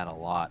enjoying that a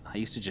lot. I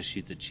used to just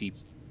shoot the cheap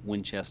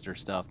Winchester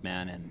stuff,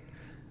 man,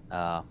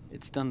 and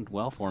it's done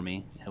well for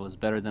me. It was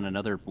better than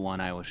another one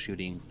I was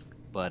shooting,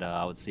 but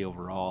I would say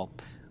overall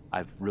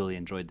I've really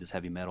enjoyed this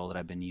heavy metal that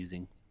I've been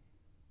using.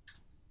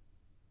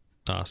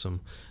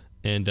 Awesome.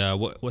 And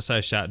what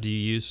size shot do you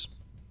use?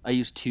 I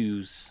use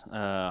 2s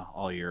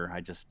all year.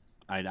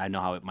 I know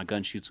how my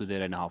gun shoots with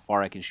it. I know how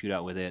far I can shoot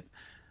out with it.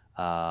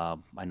 I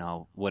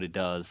know what it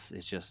does.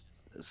 It's just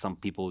some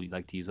people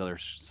like to use other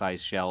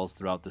size shells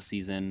throughout the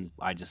season.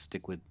 I just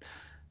stick with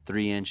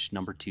 3-inch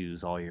number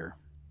 2s all year.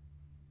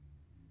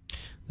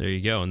 There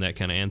you go. And that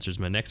kind of answers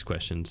my next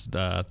questions.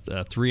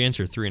 3-inch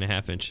or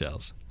 3.5-inch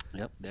shells?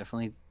 Yep,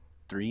 definitely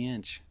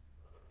 3-inch.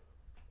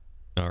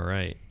 All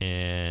right.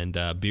 And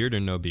beard or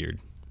no beard?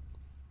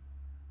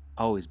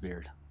 Always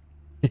beard.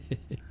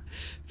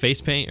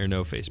 Face paint or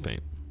no face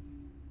paint?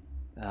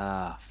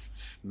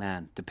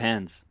 Man,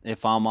 depends.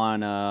 If I'm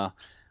on a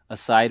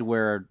side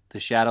where the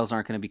shadows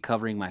aren't going to be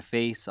covering my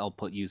face, I'll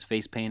use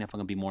face paint. If I'm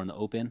going to be more in the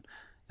open,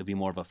 it'll be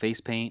more of a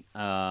face paint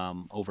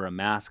over a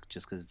mask,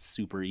 just because it's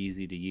super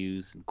easy to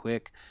use and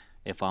quick.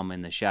 If I'm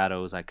in the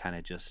shadows, I kind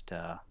of just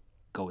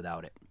go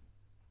without it.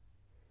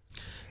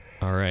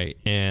 All right.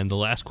 And the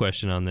last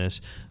question on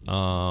this,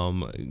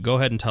 go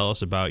ahead and tell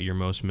us about your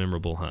most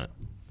memorable hunt.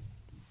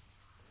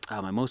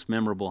 My most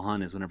memorable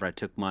hunt is whenever I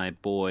took my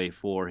boy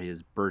for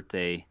his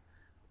birthday.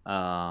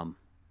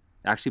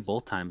 Actually,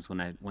 both times when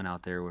I went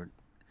out there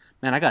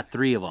man, I got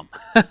 3 of them.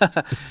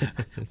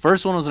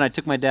 First one was when I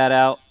took my dad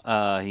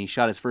out. He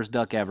shot his first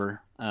duck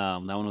ever.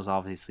 That one was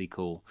obviously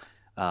cool.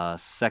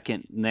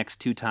 Second,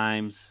 next 2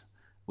 times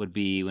would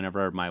be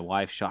whenever my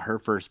wife shot her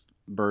first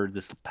bird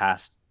this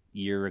past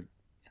year and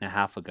a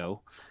half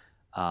ago.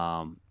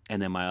 And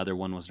then my other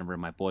one was whenever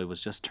my boy was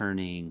just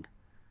turning,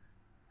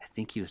 I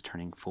think he was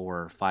turning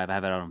 4 or 5. I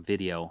have it out on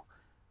video.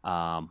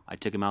 I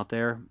took him out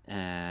there,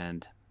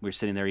 and we were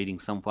sitting there eating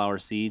sunflower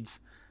seeds.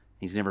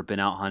 He's never been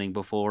out hunting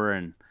before,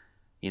 and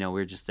we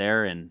were just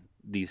there, and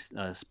these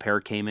pair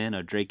came in,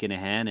 a drake and a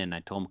hen, and I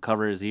told him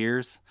cover his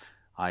ears.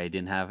 I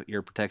didn't have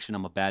ear protection.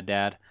 I'm a bad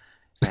dad.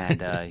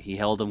 And he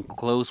held them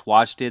close,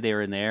 watched it. They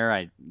were in the air.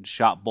 I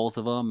shot both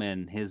of them,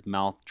 and his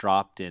mouth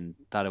dropped and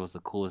thought it was the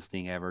coolest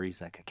thing ever.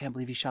 He's like, I can't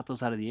believe you shot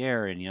those out of the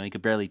air. And, he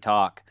could barely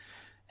talk.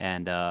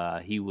 And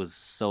he was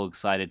so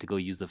excited to go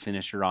use the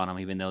finisher on them,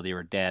 even though they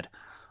were dead.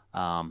 So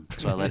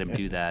I let him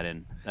do that,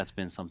 and that's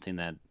been something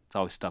that's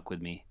always stuck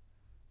with me.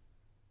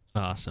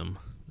 Awesome.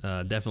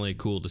 Definitely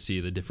cool to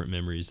see the different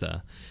memories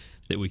that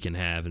we can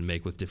have and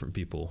make with different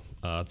people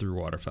through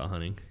waterfowl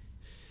hunting.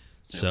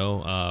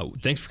 So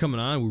thanks for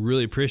coming on. We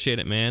really appreciate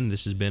it, man.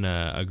 This has been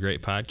a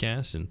great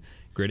podcast and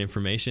great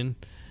information.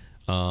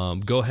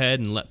 Go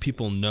ahead and let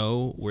people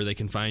know where they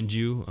can find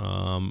you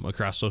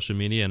across social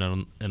media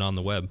and on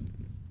the web.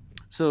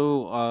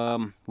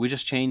 So we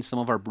just changed some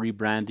of our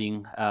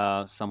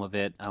rebranding. Some of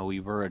it, we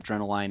were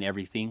Adrenaline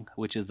Everything,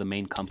 which is the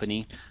main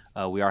company.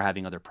 We are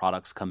having other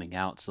products coming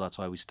out, so that's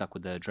why we stuck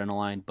with the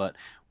Adrenaline. But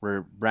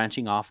we're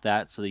branching off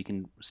that, so you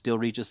can still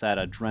reach us at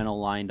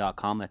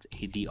adrenaline.com. That's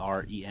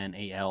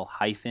ADRENAL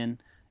hyphen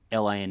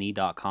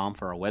LINE.com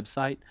for our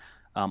website.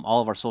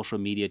 All of our social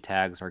media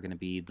tags are going to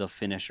be The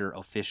Finisher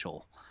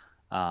Official.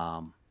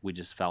 We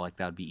just felt like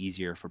that would be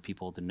easier for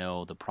people to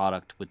know the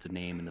product with the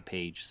name and the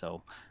page,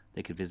 so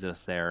they could visit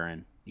us there,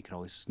 and you can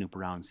always snoop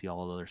around and see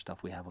all the other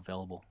stuff we have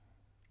available.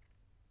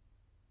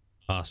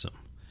 Awesome.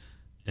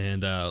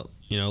 And,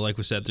 like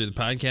we said through the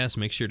podcast,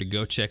 make sure to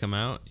go check him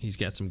out. He's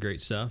got some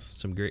great stuff,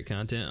 some great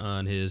content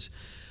on his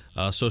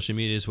social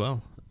media as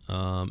well.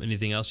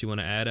 Anything else you want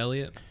to add,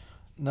 Elliot?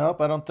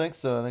 Nope, I don't think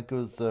so. I think it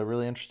was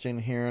really interesting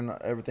hearing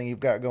everything you've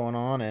got going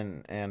on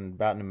and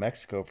about New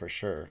Mexico for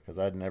sure, because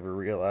I'd never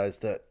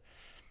realized that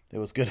it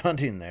was good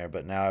hunting there.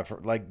 But now,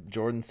 like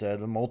Jordan said,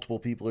 multiple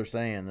people are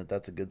saying that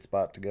that's a good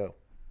spot to go.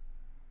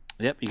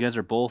 Yep, you guys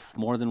are both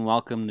more than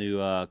welcome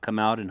to come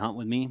out and hunt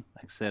with me.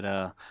 Like I said,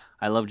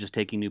 I love just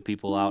taking new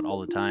people out all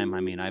the time.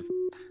 I mean,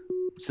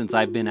 since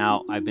I've been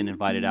out, I've been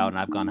invited out, and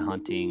I've gone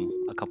hunting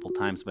a couple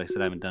times, but I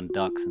said I haven't done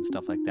ducks and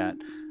stuff like that.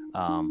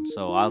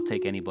 So I'll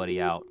take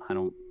anybody out. I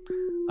don't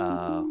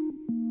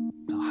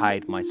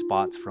hide my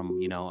spots from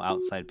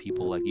outside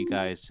people like you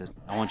guys.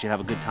 I want you to have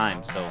a good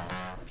time. So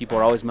people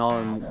are always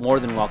more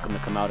than welcome to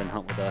come out and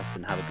hunt with us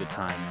and have a good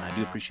time. And I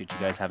do appreciate you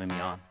guys having me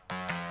on.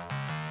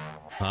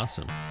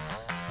 Awesome.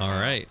 All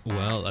right.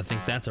 Well, I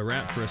think that's a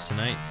wrap for us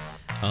tonight.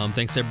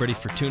 Thanks everybody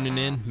for tuning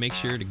in. Make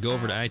sure to go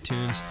over to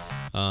iTunes.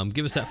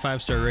 Give us that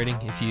 5-star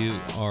rating if you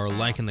are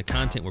liking the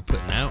content we're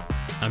putting out.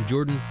 I'm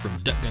Jordan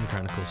from Duck Gun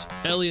Chronicles,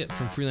 Elliot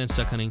from Freelance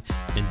Duck Hunting,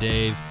 and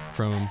Dave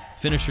from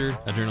Finisher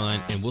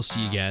Adrenaline, and we'll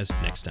see you guys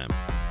next time.